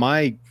 one of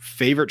my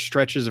favorite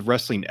stretches of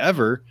wrestling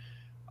ever,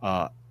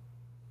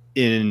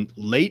 in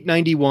late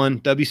 91,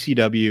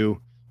 WCW,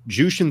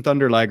 Jushin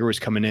Thunder Liger was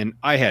coming in.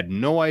 I had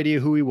no idea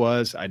who he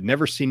was. I'd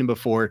never seen him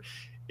before.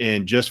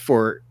 And just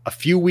for a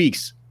few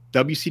weeks,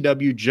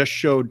 WCW just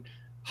showed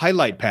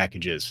highlight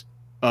packages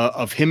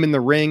of him in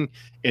the ring.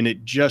 And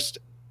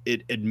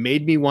it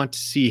made me want to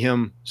see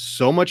him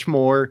so much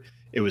more.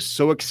 It was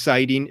so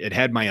exciting. It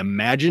had my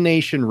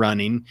imagination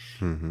running.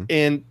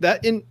 And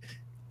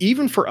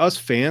even for us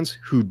fans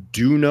who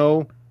do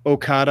know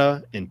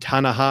Okada and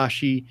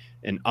Tanahashi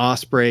and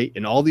Ospreay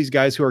and all these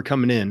guys who are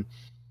coming in,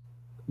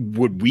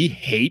 would we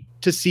hate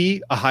to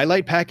see a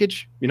highlight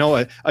package? A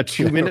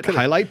 2-minute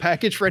highlight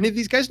package for any of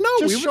these guys? No,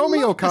 just show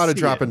me Okada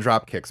dropping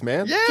drop kicks,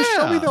 man. Yeah. Just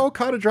show me the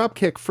Okada drop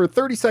kick for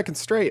 30 seconds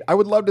straight. I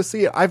would love to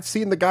see it. I've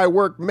seen the guy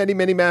work many,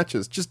 many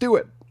matches. Just do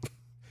it.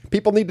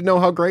 People need to know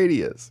how great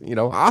he is.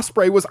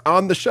 Ospreay was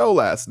on the show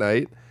last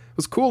night. It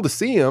was cool to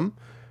see him.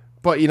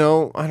 But,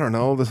 I don't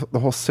know, the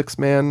whole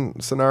 6-man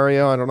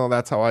scenario, I don't know,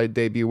 that's how I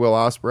debut Will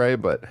Ospreay,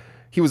 but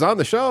he was on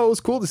the show. It was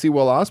cool to see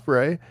Will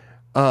Ospreay.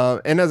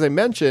 And as I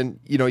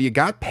mentioned, you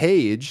got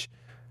Paige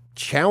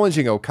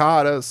challenging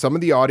Okada. Some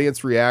of the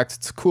audience reacts.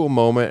 It's a cool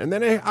moment. And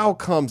then out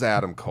comes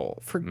Adam Cole.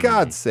 For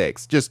God's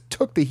sakes, just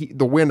took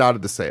the wind out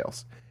of the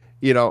sails.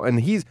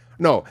 And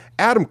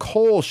Adam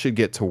Cole should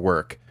get to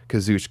work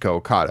Kazuchika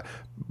Okada.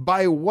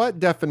 By what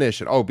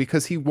definition? Oh,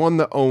 because he won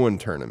the Owen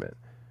tournament.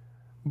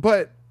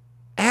 But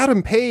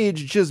Adam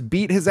Page just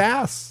beat his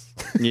ass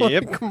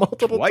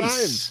multiple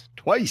times.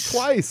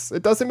 Twice.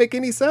 It doesn't make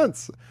any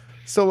sense.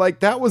 So like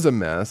that was a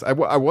mess. I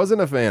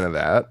wasn't a fan of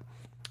that.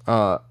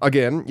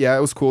 Again, yeah,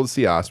 it was cool to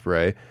see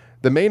Ospreay.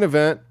 The main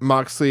event,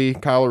 Moxley,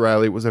 Kyle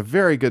O'Reilly, was a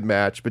very good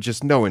match, but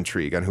just no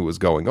intrigue on who was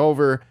going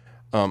over.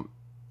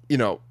 You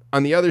know,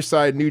 on the other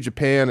side, New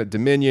Japan at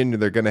Dominion,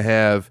 they're going to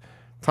have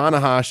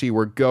Tanahashi,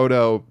 where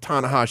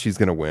Tanahashi's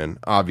going to win,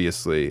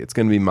 obviously. It's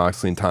going to be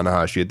Moxley and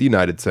Tanahashi at the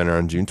United Center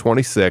on June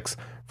 26th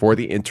for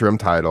the interim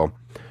title.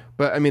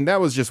 But, I mean, that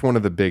was just one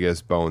of the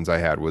biggest bones I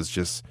had, was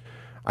just,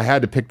 I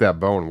had to pick that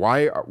bone.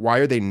 Why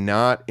are they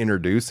not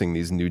introducing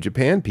these New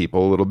Japan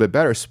people a little bit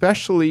better,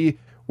 especially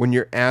when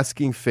you're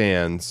asking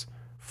fans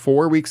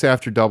 4 weeks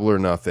after Double or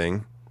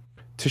Nothing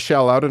to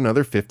shell out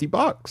another $50?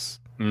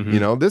 Mm-hmm. You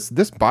know, this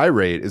buy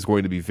rate is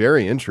going to be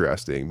very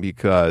interesting,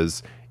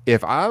 because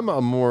if I'm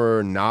a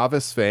more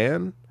novice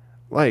fan,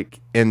 like,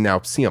 and now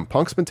CM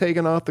Punk's been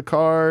taken off the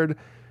card,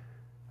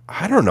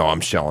 I don't know,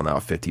 I'm shelling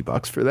out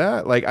 $50 for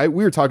that. Like,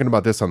 we were talking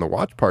about this on the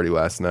watch party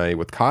last night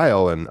with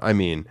Kyle, and I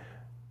mean,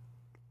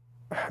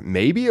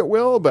 maybe it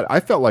will, but I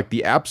felt like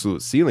the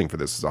absolute ceiling for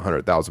this is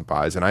 100,000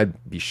 buys, and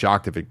I'd be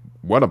shocked if it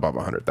went above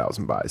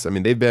 100,000 buys. I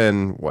mean, they've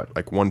been,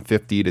 like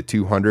 150 to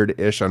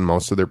 200-ish on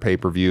most of their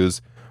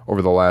pay-per-views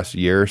over the last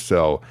year,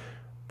 so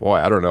boy,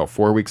 I don't know,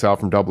 4 weeks out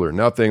from Double or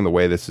Nothing, the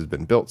way this has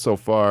been built so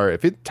far,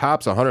 if it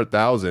tops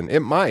 100,000, it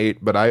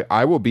might, but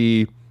I will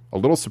be a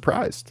little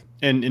surprised.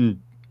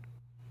 And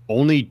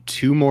only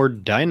 2 more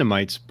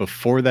Dynamites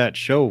before that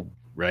show,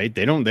 right?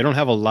 They don't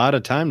have a lot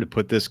of time to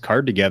put this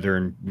card together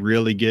and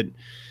really get,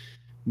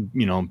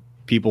 you know,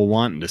 people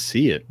wanting to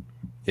see it.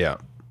 Yeah.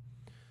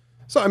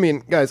 So, I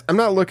mean, guys, I'm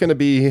not looking to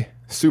be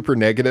super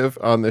negative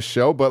on this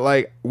show, but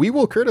like, we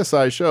will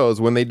criticize shows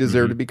when they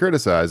deserve to be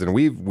criticized, and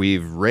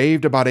we've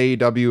raved about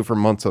AEW for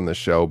months on this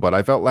show, but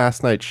I felt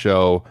last night's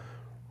show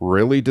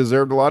really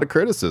deserved a lot of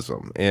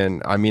criticism.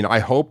 And I mean, I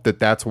hope that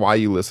that's why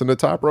you listen to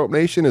Top Rope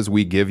Nation, is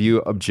we give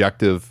you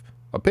objective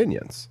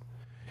opinions.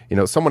 You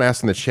know, someone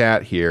asked in the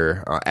chat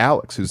here,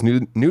 Alex, who's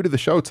new to the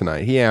show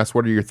tonight, he asked,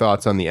 what are your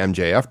thoughts on the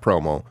MJF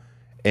promo?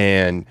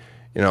 And,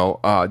 you know,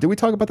 did we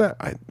talk about that?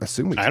 I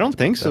assume we I don't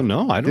think so.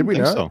 No, I don't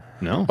think so.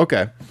 No.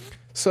 Okay.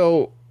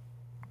 So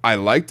I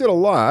liked it a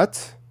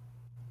lot,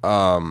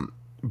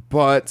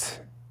 but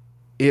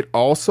it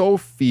also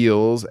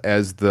feels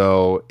as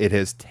though it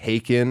has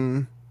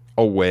taken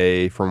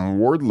away from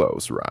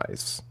Wardlow's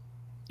rise.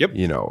 Yep.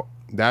 You know,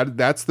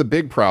 that's the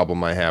big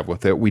problem I have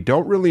with it. We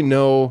don't really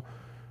know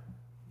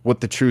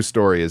what the true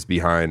story is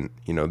behind,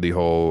 you know, the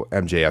whole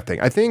MJF thing.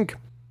 I think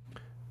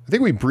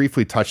we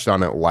briefly touched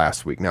on it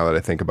last week, now that I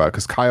think about it,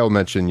 because Kyle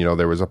mentioned, you know,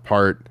 there was a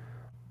part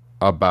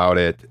about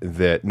it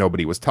that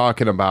nobody was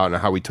talking about,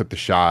 and how we took the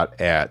shot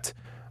at,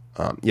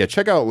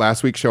 check out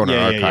last week's show in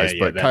our archives.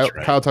 But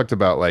Kyle talked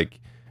about, like,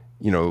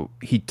 you know,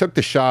 he took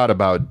the shot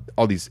about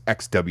all these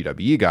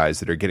ex-WWE guys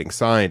that are getting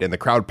signed, and the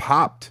crowd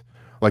popped.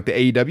 Like, the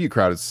AEW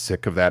crowd is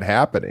sick of that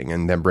happening,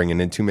 and then bringing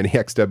in too many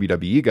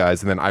ex-WWE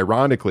guys. And then,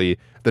 ironically,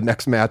 the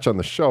next match on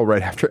the show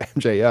right after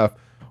MJF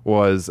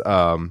was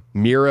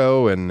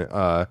Miro and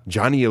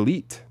Johnny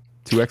Elite,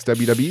 2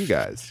 ex-WWE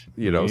guys.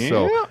 You know,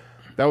 so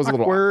that was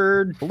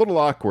awkward. a little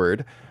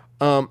awkward.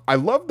 I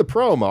love the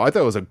promo. I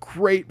thought it was a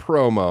great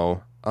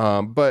promo,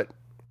 but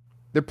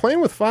they're playing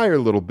with fire a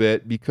little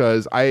bit,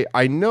 because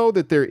I know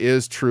that there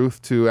is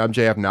truth to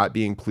MJF not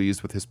being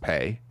pleased with his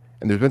pay.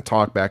 And there's been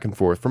talk back and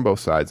forth from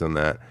both sides on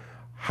that.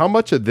 How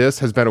much of this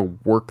has been a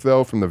work,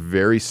 though, from the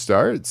very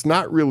start? It's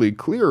not really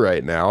clear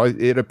right now.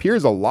 It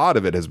appears a lot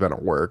of it has been a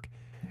work.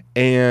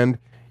 And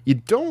you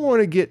don't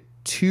want to get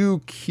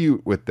too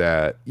cute with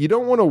that. You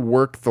don't want to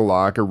work the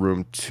locker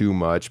room too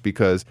much,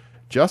 because,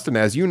 Justin,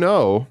 as you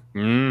know,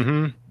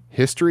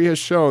 history has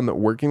shown that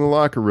working the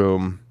locker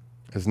room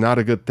is not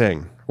a good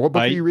thing. What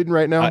book are you reading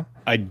right now?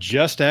 I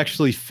just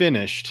actually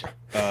finished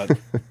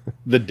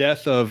The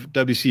Death of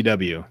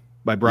WCW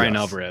by Brian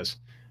Alvarez.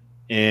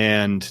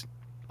 And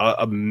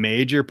a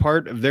major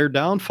part of their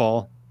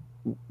downfall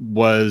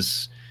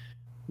was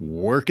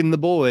working the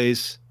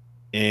boys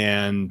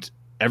and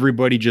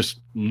everybody just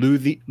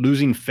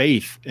losing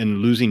faith and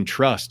losing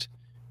trust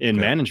in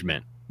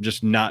management,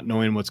 just not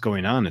knowing what's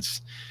going on.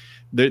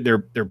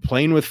 They're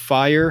playing with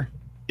fire.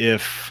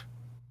 If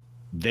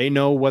they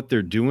know what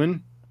they're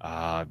doing,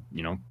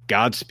 you know,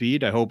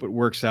 Godspeed. I hope it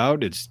works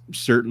out. It's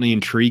certainly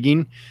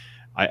intriguing.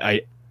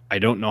 I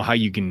don't know how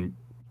you can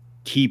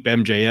keep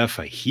MJF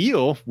a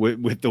heel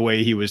with the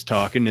way he was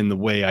talking and the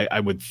way I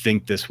would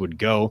think this would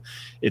go.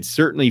 It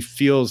certainly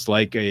feels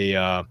like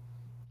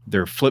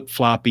they're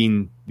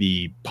flip-flopping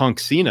the Punk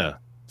Cena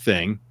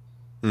thing,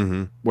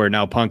 where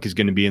now Punk is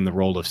going to be in the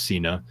role of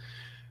Cena.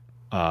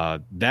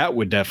 That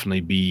would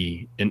definitely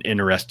be an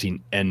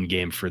interesting end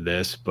game for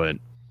this, but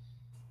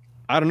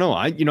I don't know.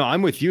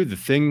 I'm with you. The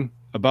thing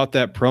about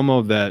that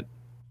promo that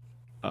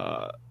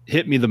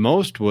hit me the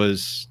most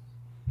was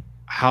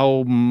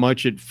how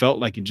much it felt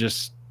like it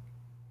just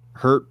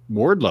hurt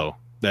Wardlow.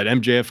 that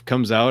MJF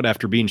comes out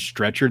after being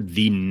stretchered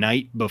the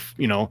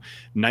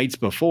nights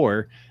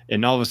before,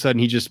 and all of a sudden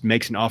he just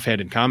makes an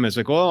offhanded comment. It's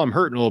like, well, I'm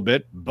hurting a little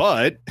bit,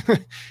 but,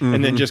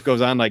 and then just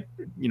goes on like,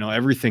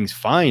 everything's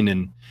fine.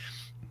 And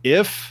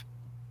if,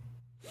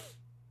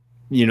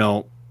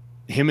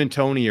 him and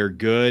Tony are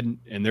good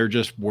and they're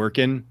just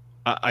working,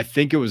 I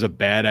think it was a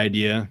bad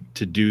idea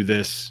to do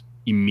this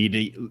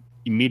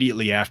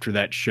immediately after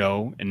that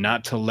show, and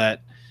not to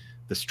let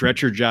the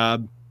stretcher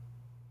job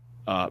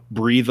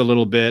breathe a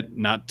little bit,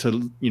 not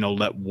to,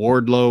 let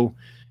Wardlow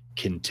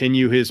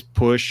continue his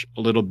push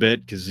a little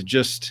bit, because it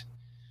just,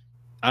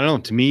 I don't know,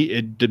 to me,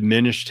 it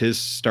diminished his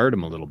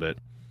stardom a little bit.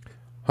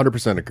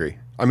 100% agree.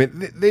 I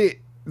mean,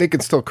 they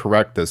can still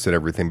correct this and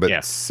everything,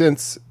 but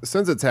since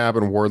it's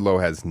happened,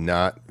 Wardlow has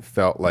not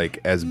felt like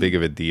as big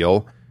of a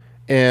deal.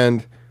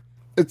 And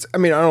I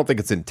don't think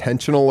it's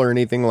intentional or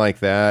anything like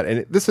that.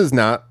 And this is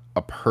not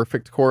a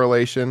perfect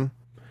correlation,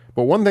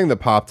 but one thing that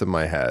popped in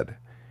my head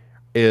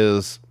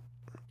is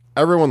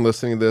everyone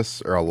listening to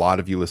this, or a lot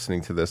of you listening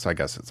to this, I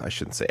guess I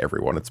shouldn't say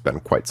everyone, it's been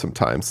quite some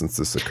time since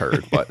this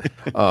occurred, but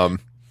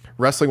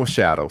Wrestling with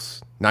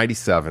Shadows,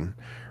 97.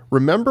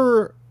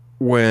 Remember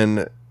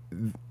when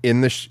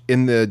in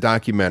the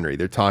documentary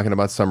they're talking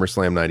about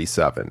SummerSlam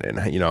 97 and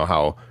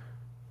how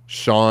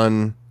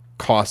Shawn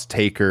cost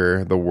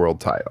Taker the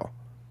world title,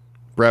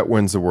 Brett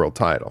wins the world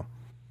title,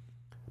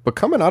 but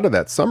coming out of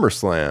that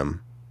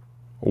SummerSlam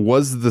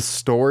was the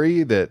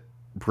story that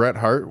Bret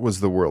Hart was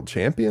the world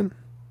champion,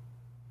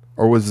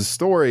 or was the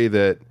story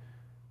that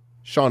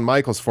Shawn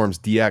Michaels forms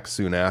DX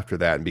soon after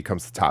that and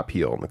becomes the top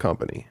heel in the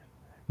company?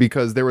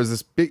 Because there was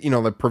this big,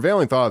 the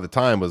prevailing thought at the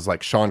time was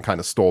like Shawn kind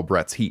of stole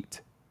Bret's heat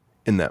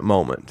in that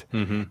moment.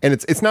 And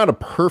it's not a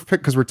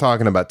perfect, because we're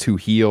talking about two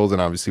heels,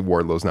 and obviously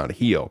Wardlow's not a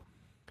heel,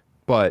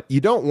 but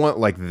you don't want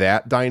like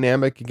that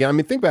dynamic again. I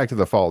mean, think back to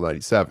the fall of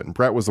 97.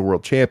 Bret was the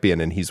world champion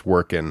and he's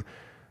working,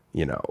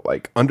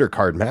 like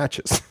undercard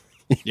matches.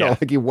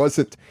 Like he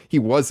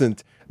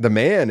wasn't the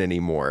man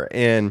anymore.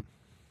 And,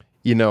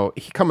 he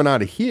coming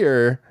out of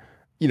here,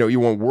 you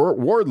want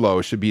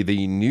Wardlow should be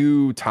the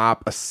new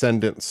top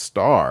ascendant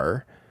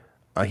star.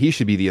 He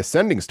should be the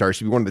ascending star.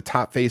 Should be one of the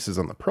top faces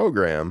on the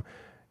program.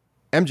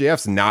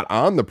 MJF's not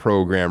on the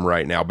program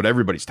right now, but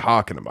everybody's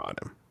talking about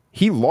him.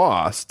 He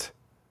lost,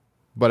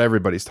 but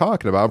everybody's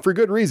talking about him for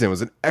good reason. It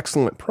was an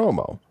excellent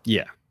promo.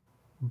 Yeah.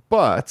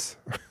 But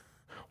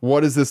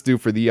what does this do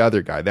for the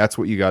other guy? That's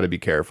what you got to be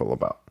careful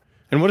about.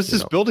 And what is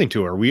this building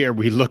to? Are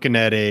we looking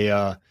at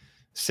a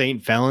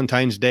St.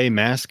 Valentine's Day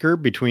massacre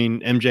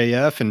between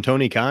MJF and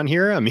Tony Khan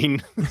here? I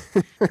mean,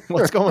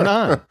 what's going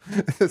on?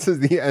 This is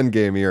the end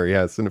game here.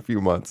 Yes, in a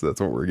few months,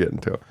 that's what we're getting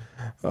to.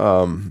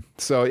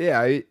 So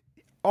yeah,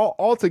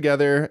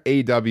 altogether,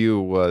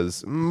 AEW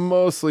was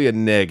mostly a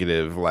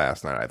negative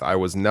last night. I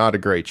was not a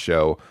great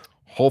show.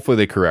 Hopefully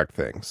they correct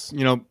things.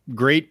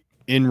 Great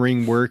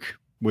in-ring work,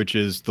 which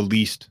is the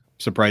least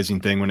surprising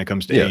thing when it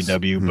comes to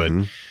AEW,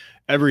 but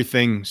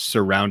everything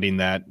surrounding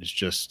that is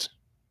just,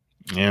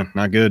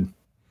 not good.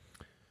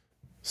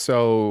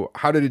 So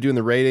how did it do in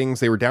the ratings?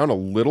 They were down a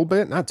little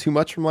bit, not too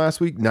much from last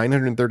week.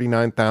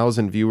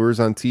 939,000 viewers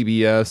on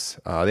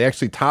TBS. They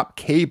actually topped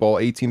cable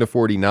 18 to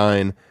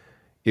 49.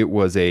 It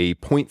was a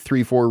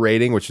 0.34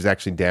 rating, which is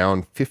actually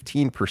down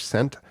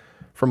 15%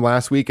 from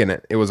last week.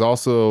 And it was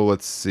also,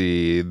 let's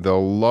see, the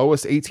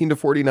lowest 18 to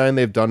 49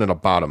 they've done in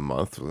about a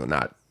month.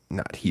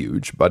 Not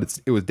huge, but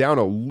it was down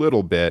a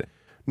little bit.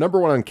 Number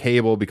one on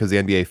cable because the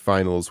NBA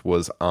Finals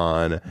was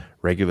on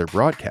regular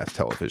broadcast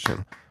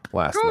television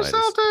last night. Go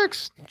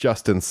Celtics!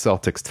 Justin's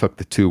Celtics took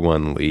the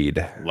 2-1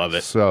 lead. Love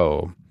it.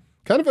 So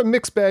kind of a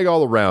mixed bag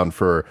all around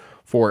for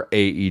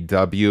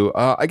AEW.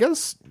 I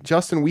guess,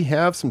 Justin, we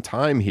have some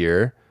time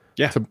here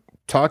to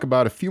talk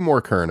about a few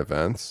more current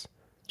events.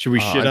 Should we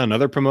shit on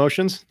other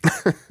promotions?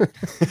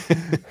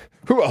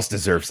 Who else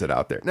deserves it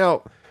out there?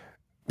 Now,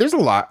 there's a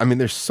lot. I mean,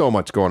 there's so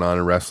much going on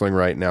in wrestling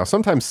right now.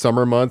 Sometimes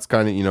summer months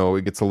kind of,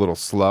 it gets a little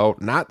slow.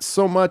 Not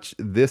so much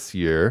this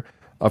year.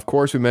 Of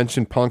course, we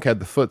mentioned Punk had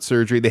the foot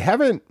surgery. They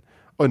haven't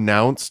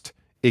announced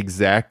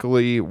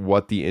exactly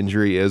what the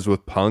injury is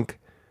with Punk,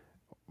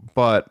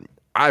 but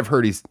I've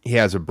heard he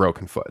has a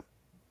broken foot.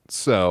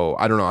 So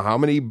I don't know how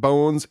many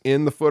bones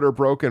in the foot are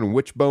broken,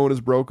 which bone is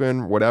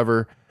broken,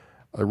 whatever.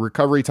 A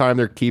recovery time,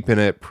 they're keeping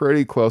it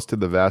pretty close to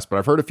the vest, but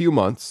I've heard a few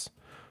months.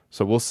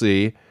 So we'll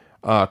see.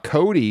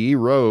 Cody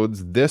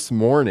Rhodes this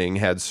morning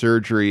had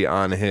surgery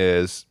on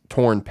his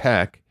torn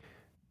pec.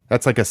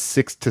 That's like a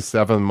 6 to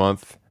 7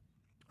 month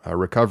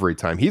recovery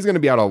time. He's going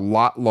to be out a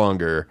lot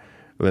longer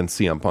than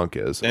CM Punk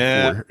is.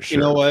 For sure. You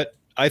know what?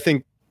 I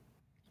think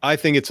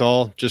it's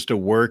all just a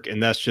work,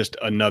 and that's just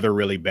another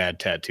really bad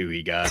tattoo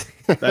he got.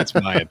 That's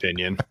my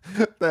opinion.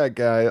 That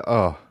guy.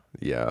 Oh,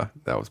 yeah,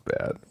 that was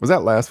bad. Was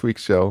that last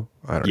week's show?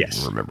 I don't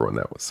even remember when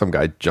that was. Some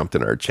guy jumped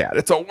in our chat.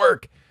 It's a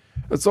work.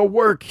 It's a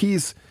work.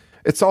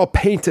 It's all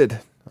painted.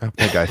 I hope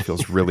that guy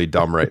feels really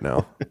dumb right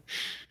now.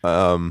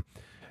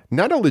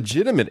 Not a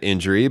legitimate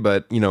injury,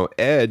 but,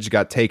 Edge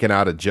got taken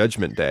out of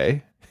Judgment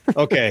Day.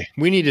 Okay,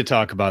 we need to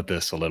talk about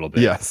this a little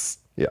bit. Yes.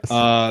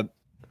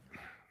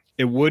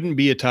 it wouldn't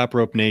be a Top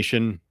Rope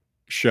Nation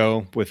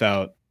show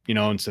without,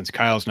 and since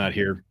Kyle's not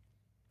here,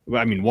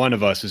 I mean, one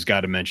of us has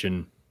got to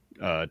mention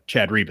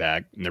Chad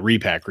Repack and the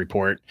Repack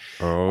Report.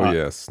 Oh,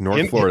 yes.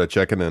 North Florida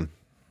checking in.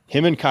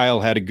 Him and Kyle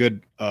had a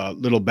good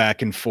little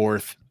back and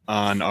forth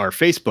on our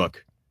Facebook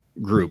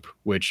group,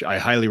 which I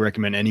highly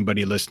recommend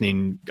anybody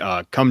listening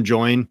come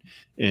join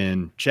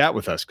and chat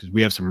with us, because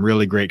we have some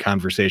really great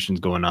conversations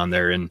going on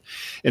there. And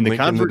in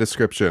Link in the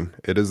description,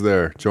 it is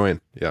there.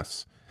 Join.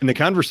 Yes. And the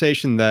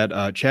conversation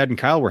that Chad and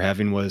Kyle were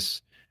having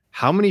was,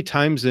 how many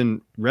times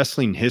in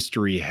wrestling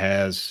history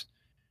has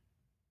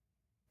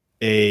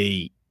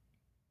a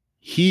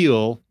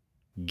heel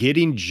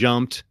getting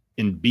jumped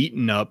and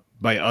beaten up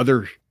by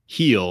other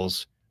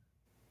heels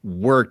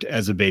worked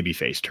as a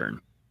babyface turn?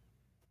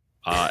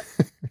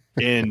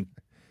 And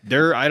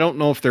I don't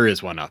know if there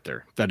is one out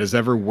there that has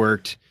ever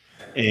worked.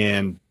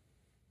 And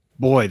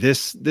boy,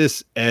 this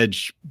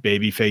Edge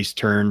babyface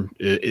turn,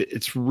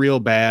 it's real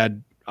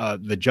bad.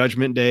 The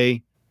Judgment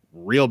Day,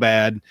 real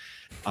bad.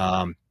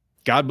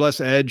 God bless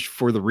Edge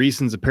for the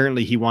reasons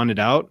apparently he wanted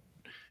out.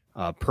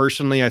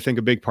 Personally, I think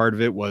a big part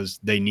of it was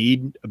they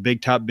need a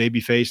big top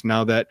babyface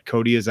now that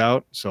Cody is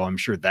out. So I'm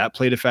sure that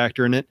played a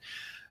factor in it.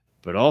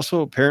 But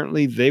also,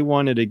 apparently, they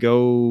wanted to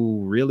go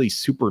really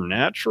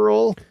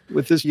supernatural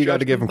with this. You got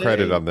to give him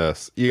credit on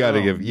this. You got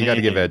to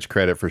give Edge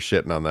credit for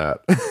shitting on that.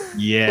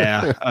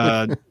 Yeah,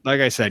 like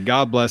I said,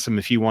 God bless him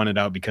if he wanted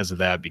out because of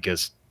that.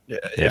 Because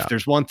if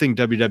there's one thing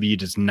WWE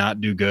does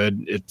not do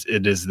good,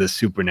 it is this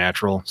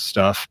supernatural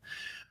stuff.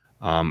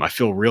 I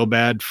feel real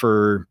bad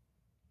for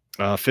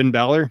Finn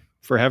Balor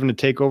for having to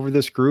take over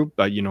this group,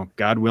 but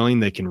God willing,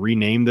 they can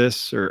rename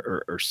this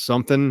or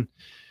something.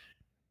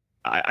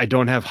 I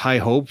don't have high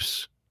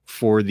hopes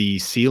for the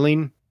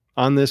ceiling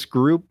on this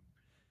group.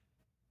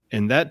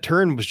 And that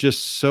turn was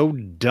just so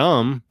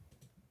dumb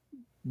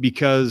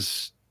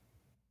because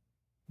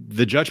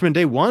the Judgment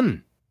Day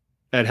won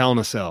at Hell in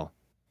a Cell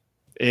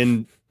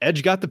and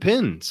Edge got the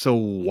pin. So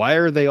why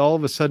are they all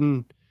of a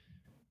sudden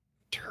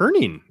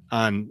turning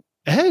on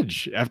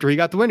Edge after he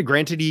got the win?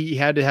 Granted, he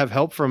had to have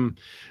help from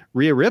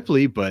Rhea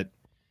Ripley, but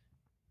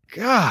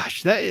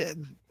gosh,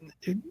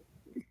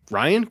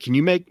 Ryan, can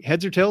you make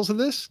heads or tails of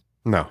this?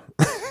 No.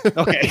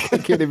 Okay. I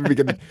can't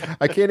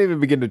even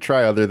begin to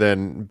try, other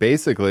than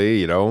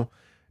basically,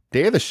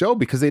 day of the show,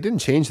 because they didn't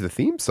change the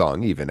theme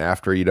song even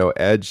after,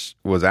 Edge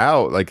was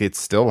out. Like, it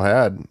still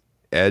had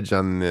Edge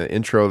on the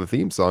intro of the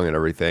theme song and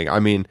everything. I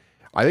mean,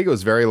 I think it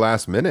was very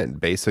last minute.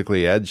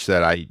 Basically, Edge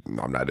said,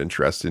 I'm not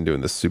interested in doing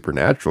this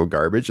supernatural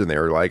garbage. And they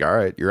were like, all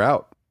right, you're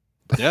out.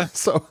 Yeah.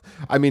 So,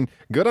 I mean,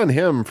 good on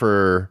him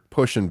for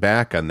pushing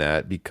back on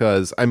that,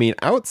 because, I mean,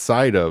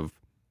 outside of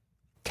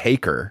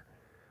Taker,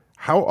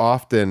 how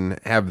often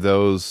have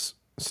those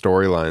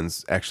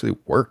storylines actually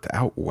worked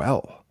out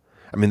well?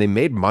 I mean, they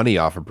made money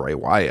off of Bray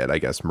Wyatt, I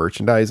guess,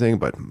 merchandising,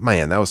 but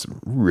man, that was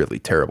really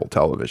terrible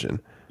television.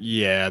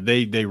 Yeah,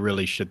 they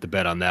really shit the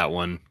bed on that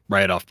one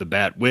right off the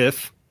bat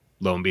with,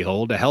 lo and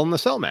behold, a Hell in a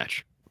Cell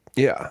match.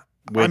 Yeah.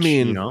 Which, I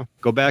mean,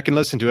 go back and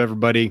listen to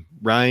everybody.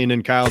 Ryan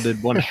and Kyle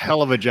did one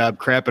hell of a job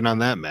crapping on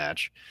that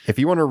match. If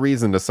you want a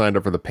reason to sign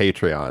up for the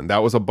Patreon, that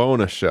was a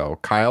bonus show.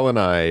 Kyle and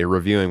I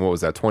reviewing, what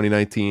was that,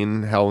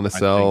 2019 Hell in a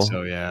Cell? I think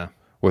so, yeah.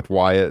 With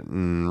Wyatt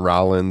and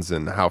Rollins,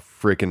 and how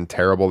freaking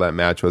terrible that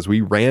match was. We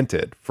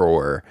ranted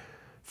for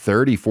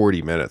 30,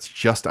 40 minutes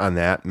just on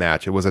that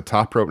match. It was a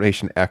Top Rope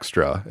Nation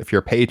extra. If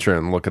you're a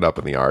patron, look it up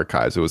in the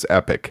archives. It was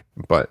epic.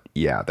 But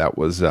yeah, that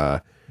was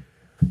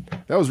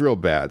real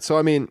bad. So,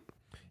 I mean,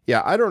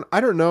 yeah, I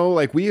don't know.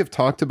 Like, we have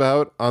talked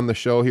about on the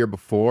show here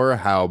before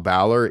how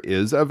Balor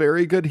is a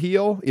very good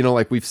heel.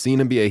 Like, we've seen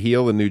him be a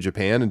heel in New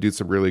Japan and do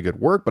some really good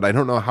work, but I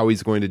don't know how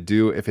he's going to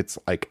do if it's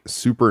like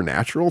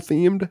supernatural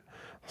themed.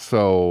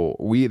 So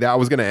I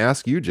was going to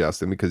ask you,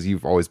 Justin, because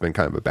you've always been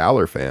kind of a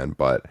Balor fan,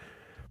 but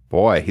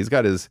boy, he's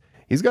got his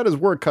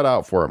work cut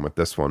out for him with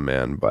this one,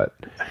 man. But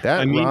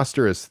that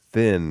roster is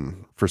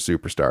thin for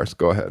superstars.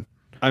 Go ahead.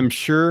 I'm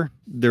sure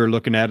they're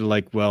looking at it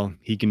like, well,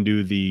 he can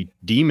do the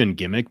demon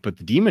gimmick, but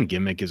the demon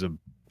gimmick is a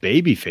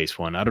babyface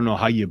one. I don't know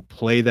how you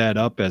play that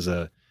up as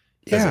a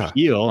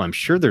heel. I'm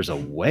sure there's a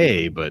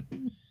way, but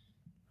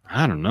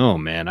I don't know,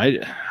 man.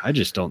 I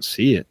just don't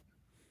see it.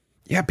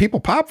 Yeah, people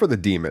pop for the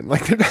demon.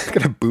 Like, they're not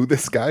going to boo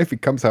this guy if he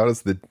comes out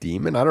as the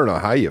demon. I don't know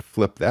how you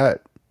flip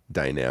that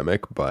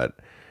dynamic, but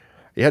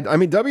yeah, I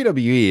mean,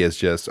 WWE is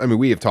just, I mean,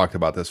 we have talked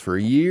about this for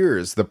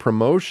years. The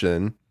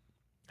promotion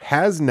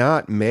has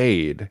not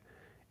made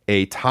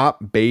a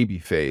top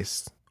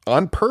babyface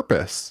on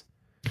purpose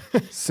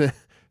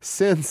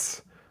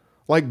since,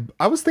 like,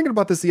 I was thinking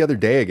about this the other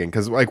day again,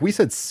 because like we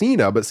said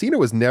Cena, but Cena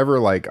was never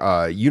like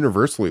a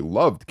universally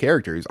loved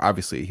character. He's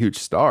obviously a huge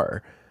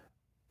star.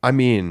 I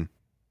mean,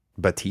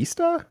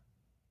 Batista?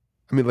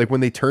 I mean, like,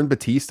 when they turned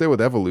Batista with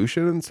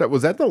Evolution and stuff,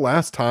 was that the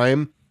last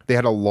time they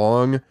had a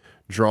long,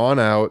 drawn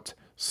out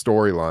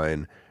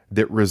storyline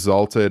that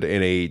resulted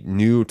in a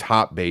new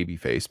top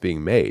babyface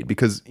being made?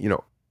 Because,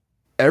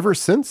 ever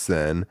since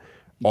then,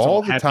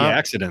 all the happy top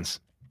accidents.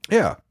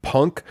 Yeah.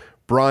 Punk,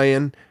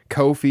 Bryan,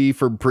 Kofi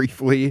for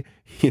briefly,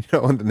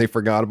 and then they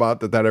forgot about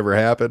that ever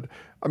happened.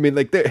 I mean,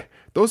 like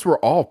those were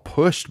all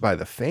pushed by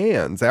the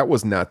fans. That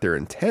was not their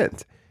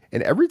intent.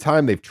 And every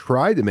time they've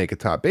tried to make a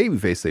top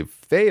babyface, they've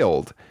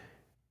failed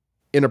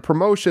in a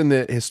promotion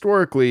that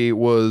historically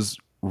was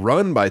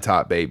run by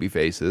top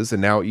babyfaces.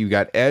 And now you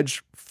got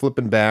Edge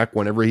flipping back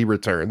whenever he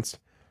returns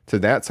to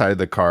that side of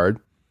the card,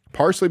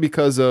 partially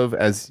because of,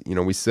 as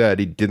we said,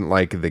 he didn't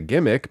like the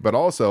gimmick, but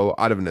also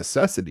out of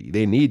necessity.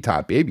 They need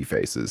top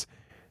babyfaces.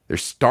 They're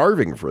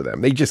starving for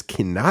them. They just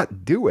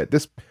cannot do it.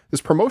 This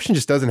promotion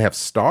just doesn't have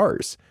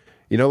stars.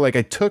 Like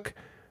I took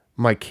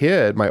my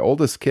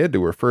oldest kid,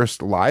 to her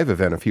first live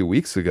event a few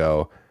weeks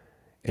ago,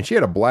 and she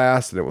had a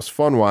blast, and it was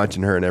fun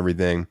watching her and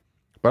everything.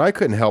 But I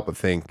couldn't help but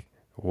think,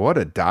 what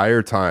a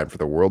dire time for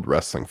the World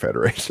Wrestling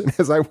Federation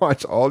as I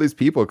watched all these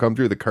people come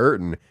through the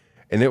curtain.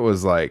 And it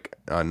was like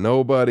a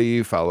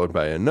nobody, followed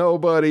by a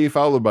nobody,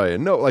 followed by a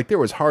no. Like there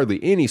was hardly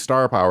any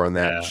star power in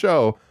that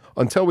show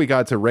until we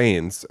got to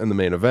Reigns in the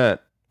main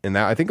event. And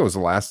that, I think it was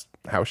the last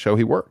house show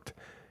he worked.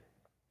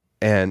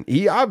 And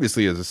he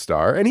obviously is a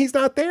star, and he's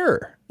not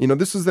there.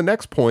 This is the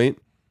next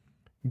point.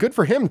 Good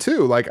for him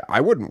too. Like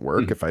I wouldn't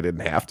work if I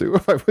didn't have to.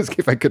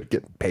 If I could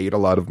get paid a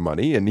lot of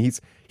money, and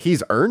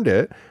he's earned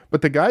it.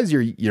 But the guy's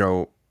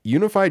your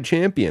unified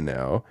champion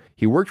now.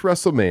 He worked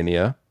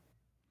WrestleMania.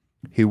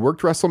 He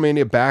worked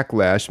WrestleMania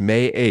Backlash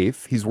May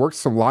 8th. He's worked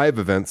some live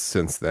events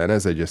since then,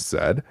 as I just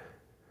said.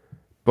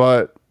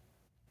 But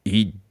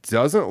he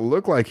doesn't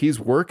look like he's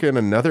working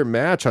another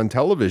match on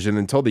television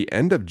until the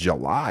end of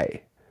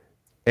July.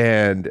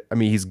 And, I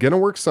mean, he's going to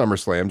work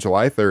SummerSlam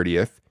July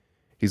 30th.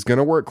 He's going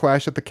to work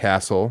Clash at the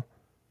Castle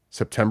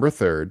September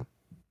 3rd.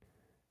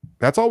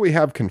 That's all we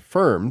have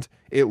confirmed.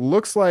 It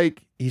looks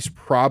like he's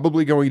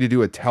probably going to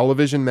do a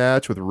television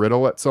match with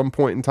Riddle at some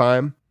point in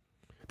time.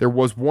 There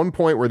was one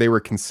point where they were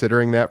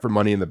considering that for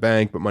Money in the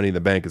Bank, but Money in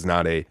the Bank is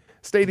not a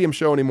stadium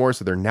show anymore,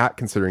 so they're not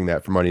considering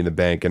that for Money in the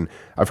Bank. And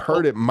I've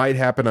heard it might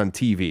happen on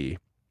TV.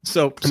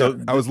 So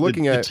I was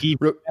looking at the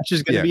TV match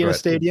is going to be in a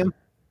stadium.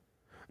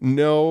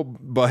 No,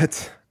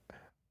 but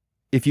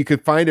if you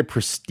could find a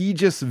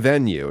prestigious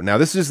venue, now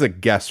this is just a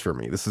guess for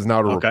me. This is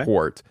not a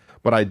report,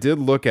 but I did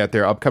look at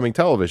their upcoming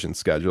television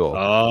schedule.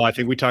 Oh, I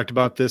think we talked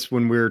about this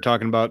when we were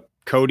talking about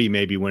Cody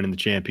maybe winning the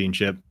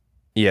championship.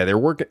 Yeah,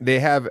 they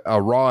have a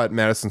Raw at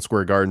Madison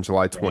Square Garden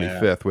July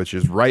 25th, which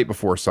is right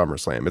before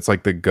SummerSlam. It's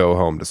like the go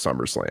home to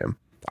SummerSlam.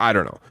 I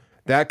don't know.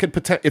 That could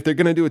if they're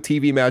going to do a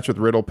TV match with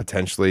Riddle,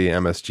 potentially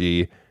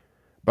MSG.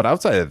 But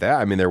outside of that,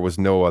 I mean, there was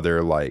no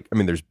other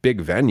there's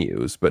big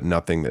venues, but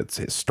nothing that's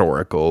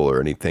historical or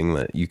anything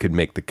that you could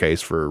make the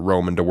case for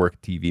Roman to work a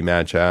TV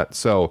match at.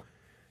 So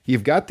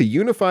you've got the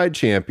unified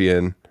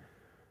champion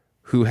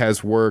who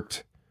has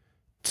worked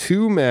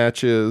one match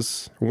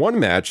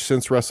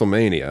since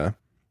WrestleMania,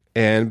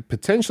 and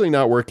potentially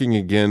not working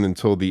again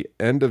until the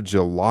end of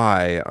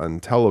July on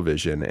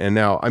television. And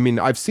now, I mean,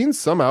 I've seen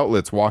some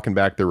outlets walking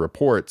back their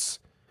reports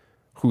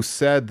who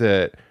said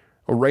that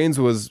Reigns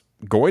was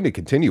going to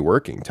continue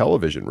working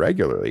television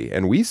regularly.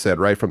 And we said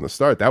right from the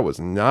start that was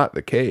not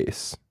the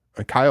case.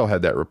 Kyle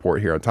had that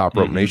report here on Top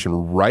Rope Nation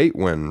right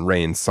when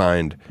Reigns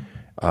signed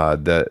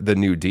the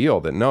new deal,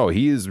 that no,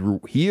 he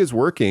is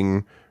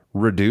working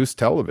reduced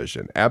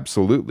television,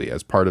 absolutely,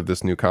 as part of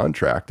this new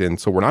contract. And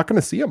so we're not going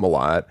to see him a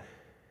lot.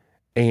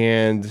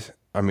 And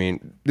I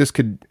mean, this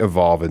could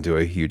evolve into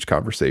a huge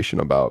conversation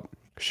about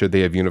should they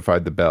have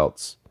unified the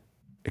belts,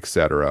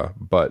 etc.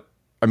 But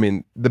I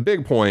mean, the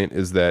big point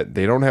is that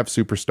they don't have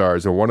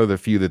superstars, and one of the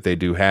few that they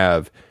do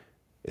have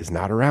is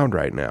not around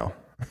right now.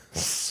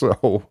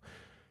 So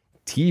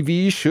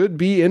TV should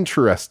be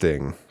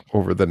interesting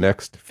over the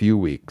next few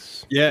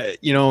weeks. Yeah,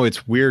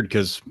 it's weird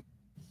because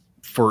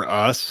for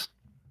us,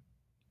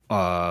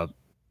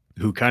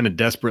 who kind of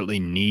desperately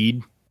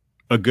need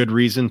a good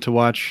reason to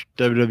watch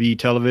WWE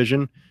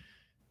television,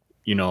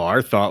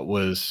 our thought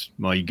was,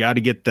 well, you got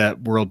to get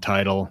that world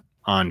title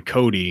on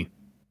Cody,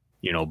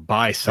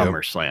 by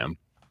SummerSlam. Yep.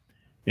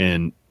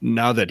 And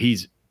now that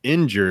he's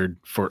injured,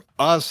 for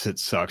us, it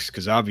sucks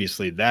because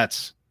obviously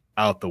that's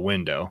out the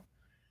window.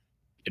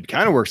 It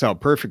kind of works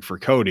out perfect for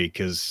Cody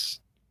because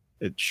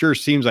it sure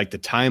seems like the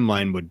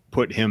timeline would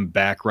put him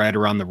back right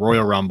around the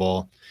Royal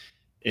Rumble.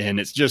 And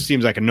it just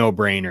seems like a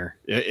no-brainer.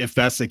 If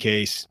that's the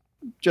case,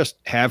 just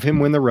have him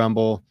win the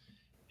Rumble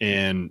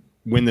and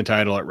win the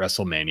title at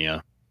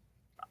WrestleMania.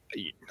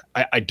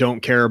 I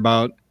don't care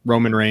about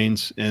Roman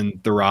Reigns and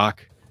The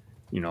Rock.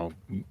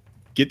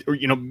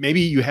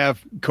 Maybe you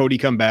have Cody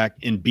come back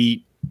and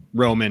beat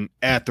Roman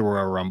at the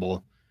Royal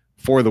Rumble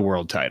for the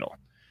world title.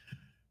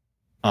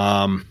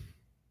 As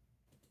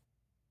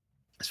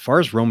far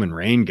as Roman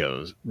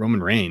Reigns,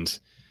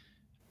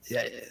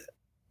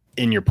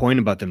 in your point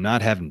about them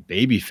not having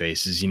baby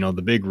faces,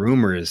 the big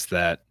rumor is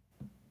that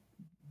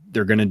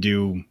they're going to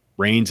do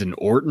Reigns and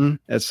Orton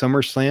at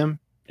SummerSlam.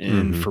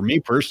 And for me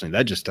personally,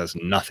 that just does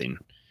nothing.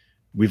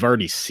 We've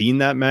already seen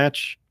that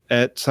match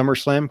at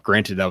SummerSlam.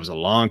 Granted, that was a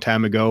long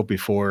time ago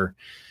before,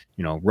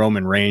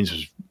 Roman Reigns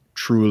was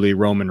truly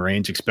Roman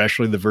Reigns,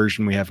 especially the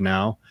version we have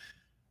now.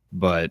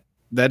 But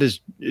that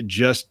is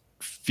just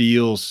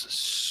feels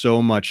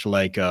so much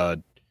like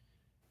a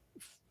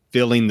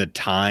filling the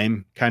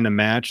time kind of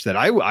match that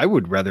I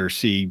would rather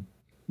see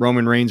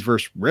Roman Reigns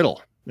versus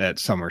Riddle at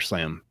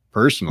SummerSlam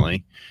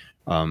personally.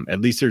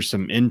 At least there's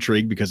some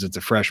intrigue because it's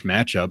a fresh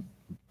matchup.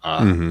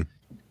 But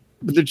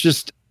they're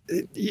just,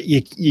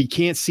 you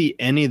can't see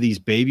any of these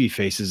baby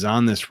faces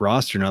on this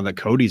roster now that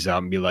Cody's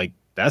out and be like,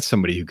 that's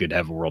somebody who could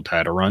have a world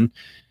title run.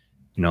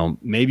 You know,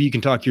 maybe you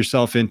can talk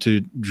yourself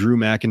into Drew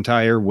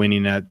McIntyre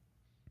winning at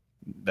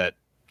that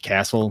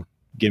Castle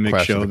gimmick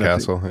Clash show. of the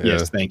Castle. Yeah.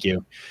 Yes, thank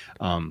you.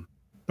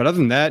 But other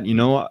than that, you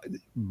know,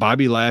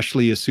 Bobby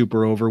Lashley is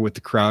super over with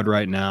the crowd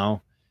right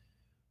now.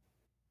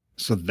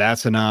 So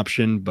that's an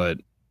option, but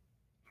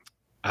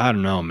I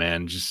don't know,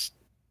 man. Just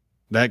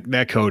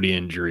that Cody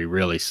injury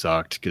really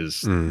sucked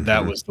because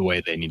that was the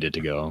way they needed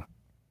to go.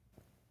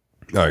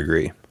 I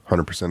agree.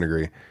 100%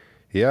 agree.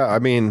 Yeah, I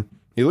mean,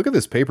 you look at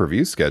this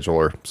pay-per-view schedule,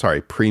 or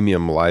sorry,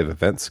 premium live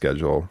event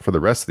schedule for the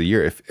rest of the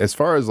year. If as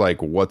far as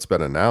like what's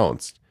been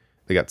announced,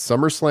 they got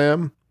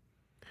SummerSlam,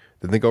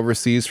 then they go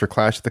overseas for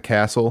Clash at the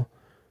Castle,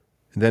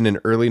 and then in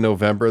early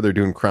November they're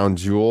doing Crown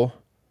Jewel,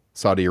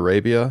 Saudi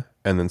Arabia,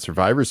 and then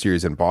Survivor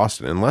Series in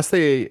Boston. Unless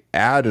they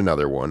add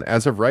another one,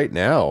 as of right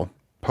now,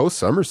 post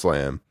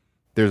SummerSlam,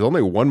 there's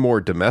only one more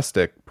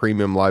domestic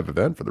premium live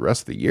event for the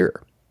rest of the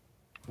year.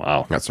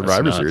 Wow, got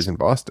Survivor Series in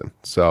Boston.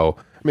 So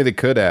I mean, they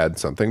could add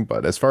something,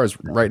 but as far as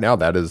right now,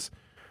 that's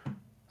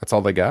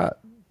all they got.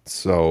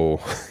 So,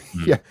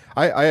 yeah,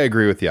 I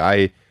agree with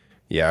you.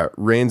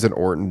 Reigns and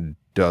Orton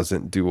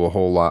doesn't do a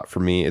whole lot for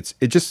me.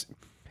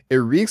 It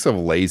reeks of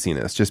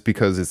laziness just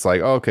because it's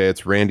like, okay,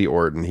 it's Randy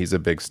Orton. He's a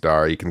big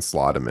star. You can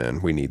slot him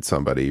in. We need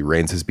somebody.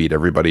 Reigns has beat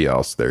everybody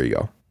else. There you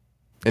go.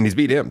 And he's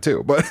beat him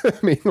too. But I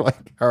mean,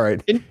 like, all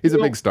right, he's a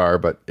big star,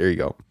 but there you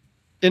go.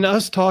 And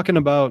us talking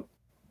about,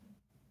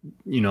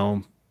 you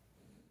know,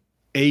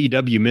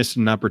 AEW missed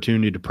an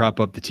opportunity to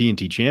prop up the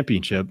TNT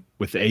Championship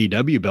with the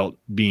AEW belt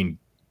being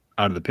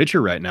out of the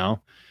picture right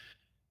now.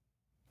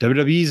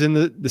 WWE's in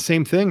the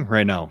same thing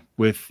right now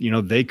with, you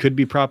know, they could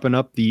be propping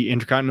up the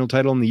Intercontinental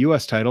title and the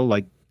US title,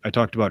 like I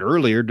talked about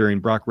earlier during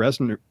Brock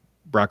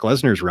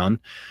Lesnar's run.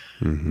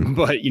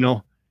 But, you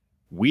know,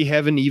 we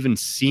haven't even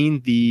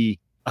seen the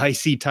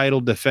IC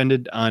title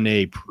defended on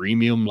a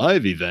premium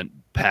live event,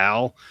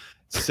 pal,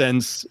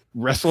 since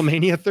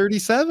WrestleMania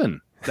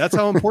 37. That's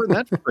how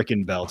important that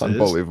freaking belt is.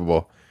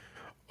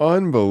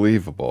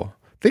 Unbelievable.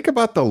 Think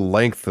about the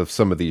length of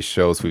some of these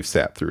shows we've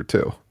sat through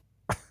too.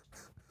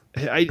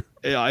 I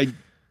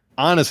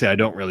honestly, I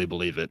don't really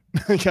believe it.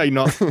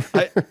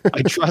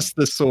 I trust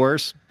the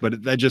source,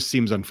 but that just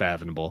seems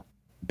unfathomable.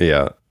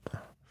 Yeah.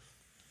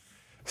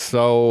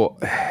 So,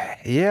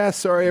 yeah,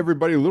 sorry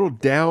everybody, a little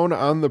down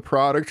on the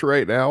product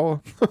right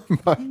now,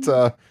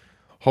 but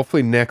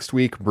hopefully next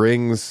week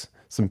brings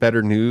some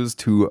better news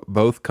to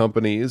both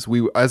companies.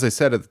 As I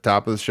said at the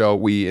top of the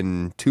show,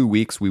 in 2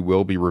 weeks, we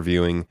will be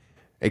reviewing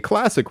a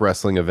classic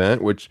wrestling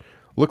event, which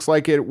looks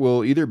like it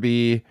will either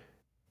be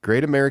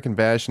Great American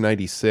Bash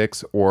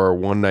 96 or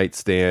One Night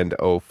Stand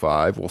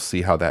 05. We'll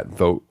see how that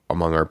vote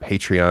among our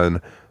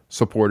Patreon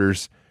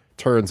supporters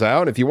turns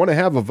out. If you want to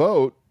have a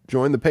vote,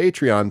 join the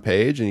Patreon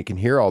page and you can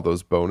hear all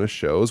those bonus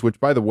shows, which,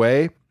 by the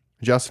way,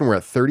 Justin, we're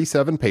at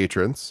 37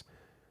 patrons.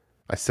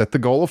 I set the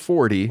goal of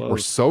 40. Close. We're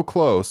so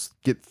close.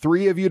 Get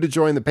 3 of you to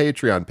join the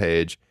Patreon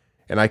page,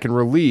 and I can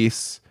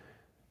release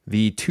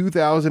the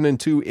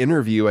 2002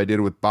 interview I did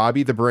with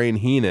Bobby the Brain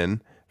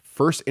Heenan.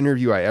 First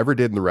interview I ever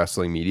did in the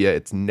wrestling media.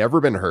 It's never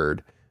been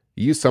heard.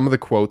 I used some of the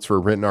quotes for a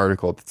written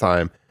article at the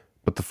time,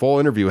 but the full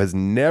interview has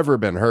never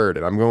been heard,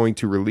 and I'm going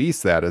to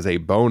release that as a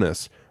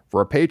bonus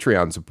for our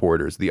Patreon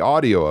supporters, the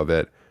audio of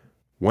it,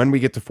 when we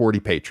get to 40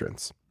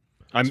 patrons.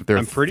 There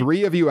are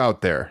 3 of you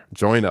out there.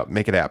 Join up.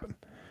 Make it happen.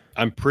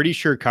 I'm pretty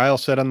sure Kyle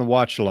said on the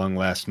watch along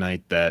last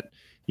night that,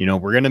 you know,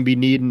 we're going to be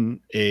needing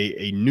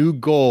a new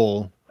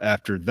goal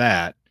after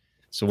that.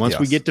 So once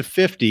we get to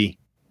 50,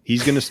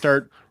 he's going to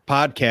start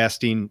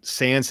podcasting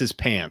sans his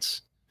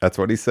pants. That's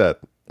what he said.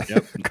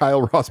 Yep.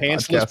 Kyle Ross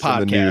pantsless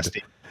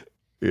podcasting.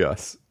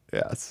 Yes.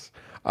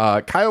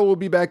 Kyle will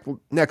be back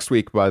next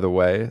week, by the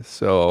way.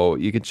 So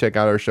you can check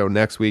out our show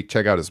next week.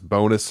 Check out his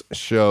bonus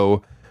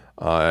show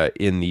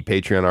in the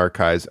Patreon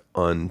archives.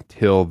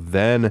 Until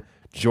then,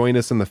 join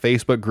us in the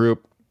Facebook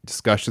group.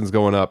 Discussions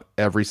going up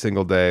every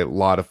single day. A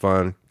lot of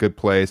fun. Good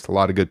place. A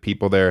lot of good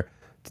people there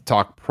to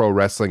talk pro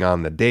wrestling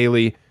on the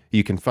daily.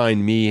 You can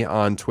find me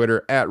on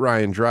Twitter at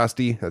Ryan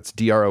Droste. That's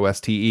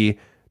DROSTE.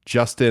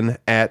 Justin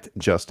at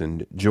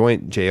Justin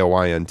Joint,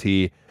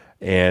 JOINT.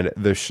 And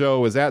the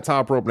show is at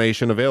Top Rope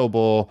Nation,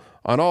 available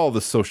on all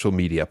the social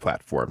media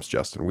platforms,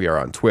 Justin. We are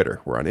on Twitter.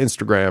 We're on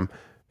Instagram,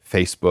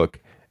 Facebook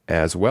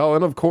as well.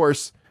 And of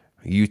course,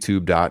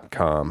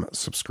 youtube.com.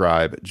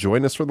 Subscribe.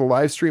 Join us for the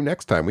live stream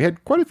next time. We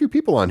had quite a few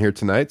people on here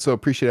tonight, so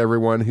appreciate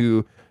everyone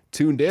who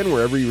tuned in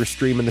wherever you were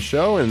streaming the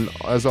show. And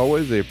as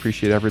always, I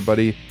appreciate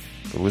everybody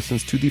who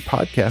listens to the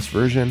podcast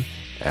version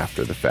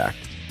after the fact.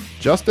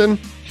 Justin,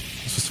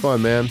 this was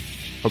fun, man.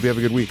 Hope you have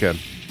a good weekend.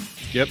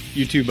 Yep,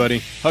 you too,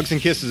 buddy. Hugs and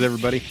kisses,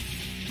 everybody.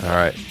 All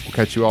right. We'll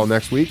catch you all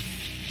next week.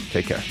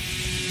 Take care.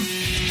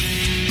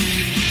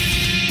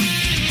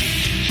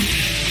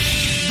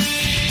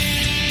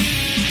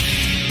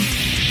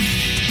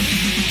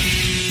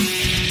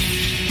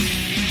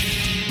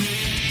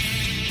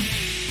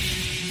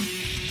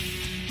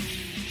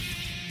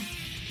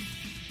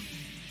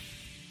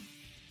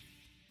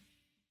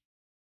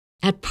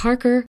 At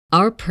Parker,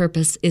 our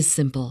purpose is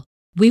simple.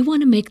 We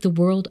want to make the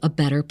world a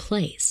better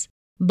place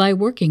by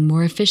working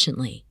more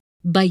efficiently,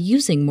 by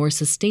using more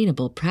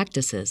sustainable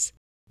practices,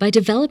 by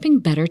developing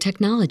better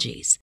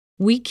technologies.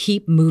 We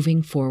keep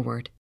moving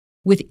forward.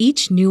 With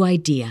each new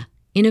idea,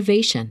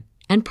 innovation,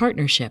 and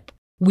partnership,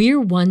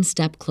 we're one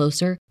step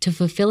closer to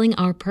fulfilling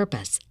our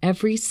purpose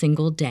every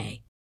single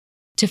day.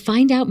 To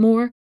find out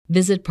more,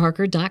 visit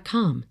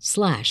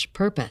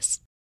parker.com/purpose.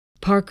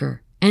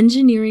 Parker,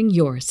 engineering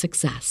your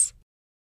success.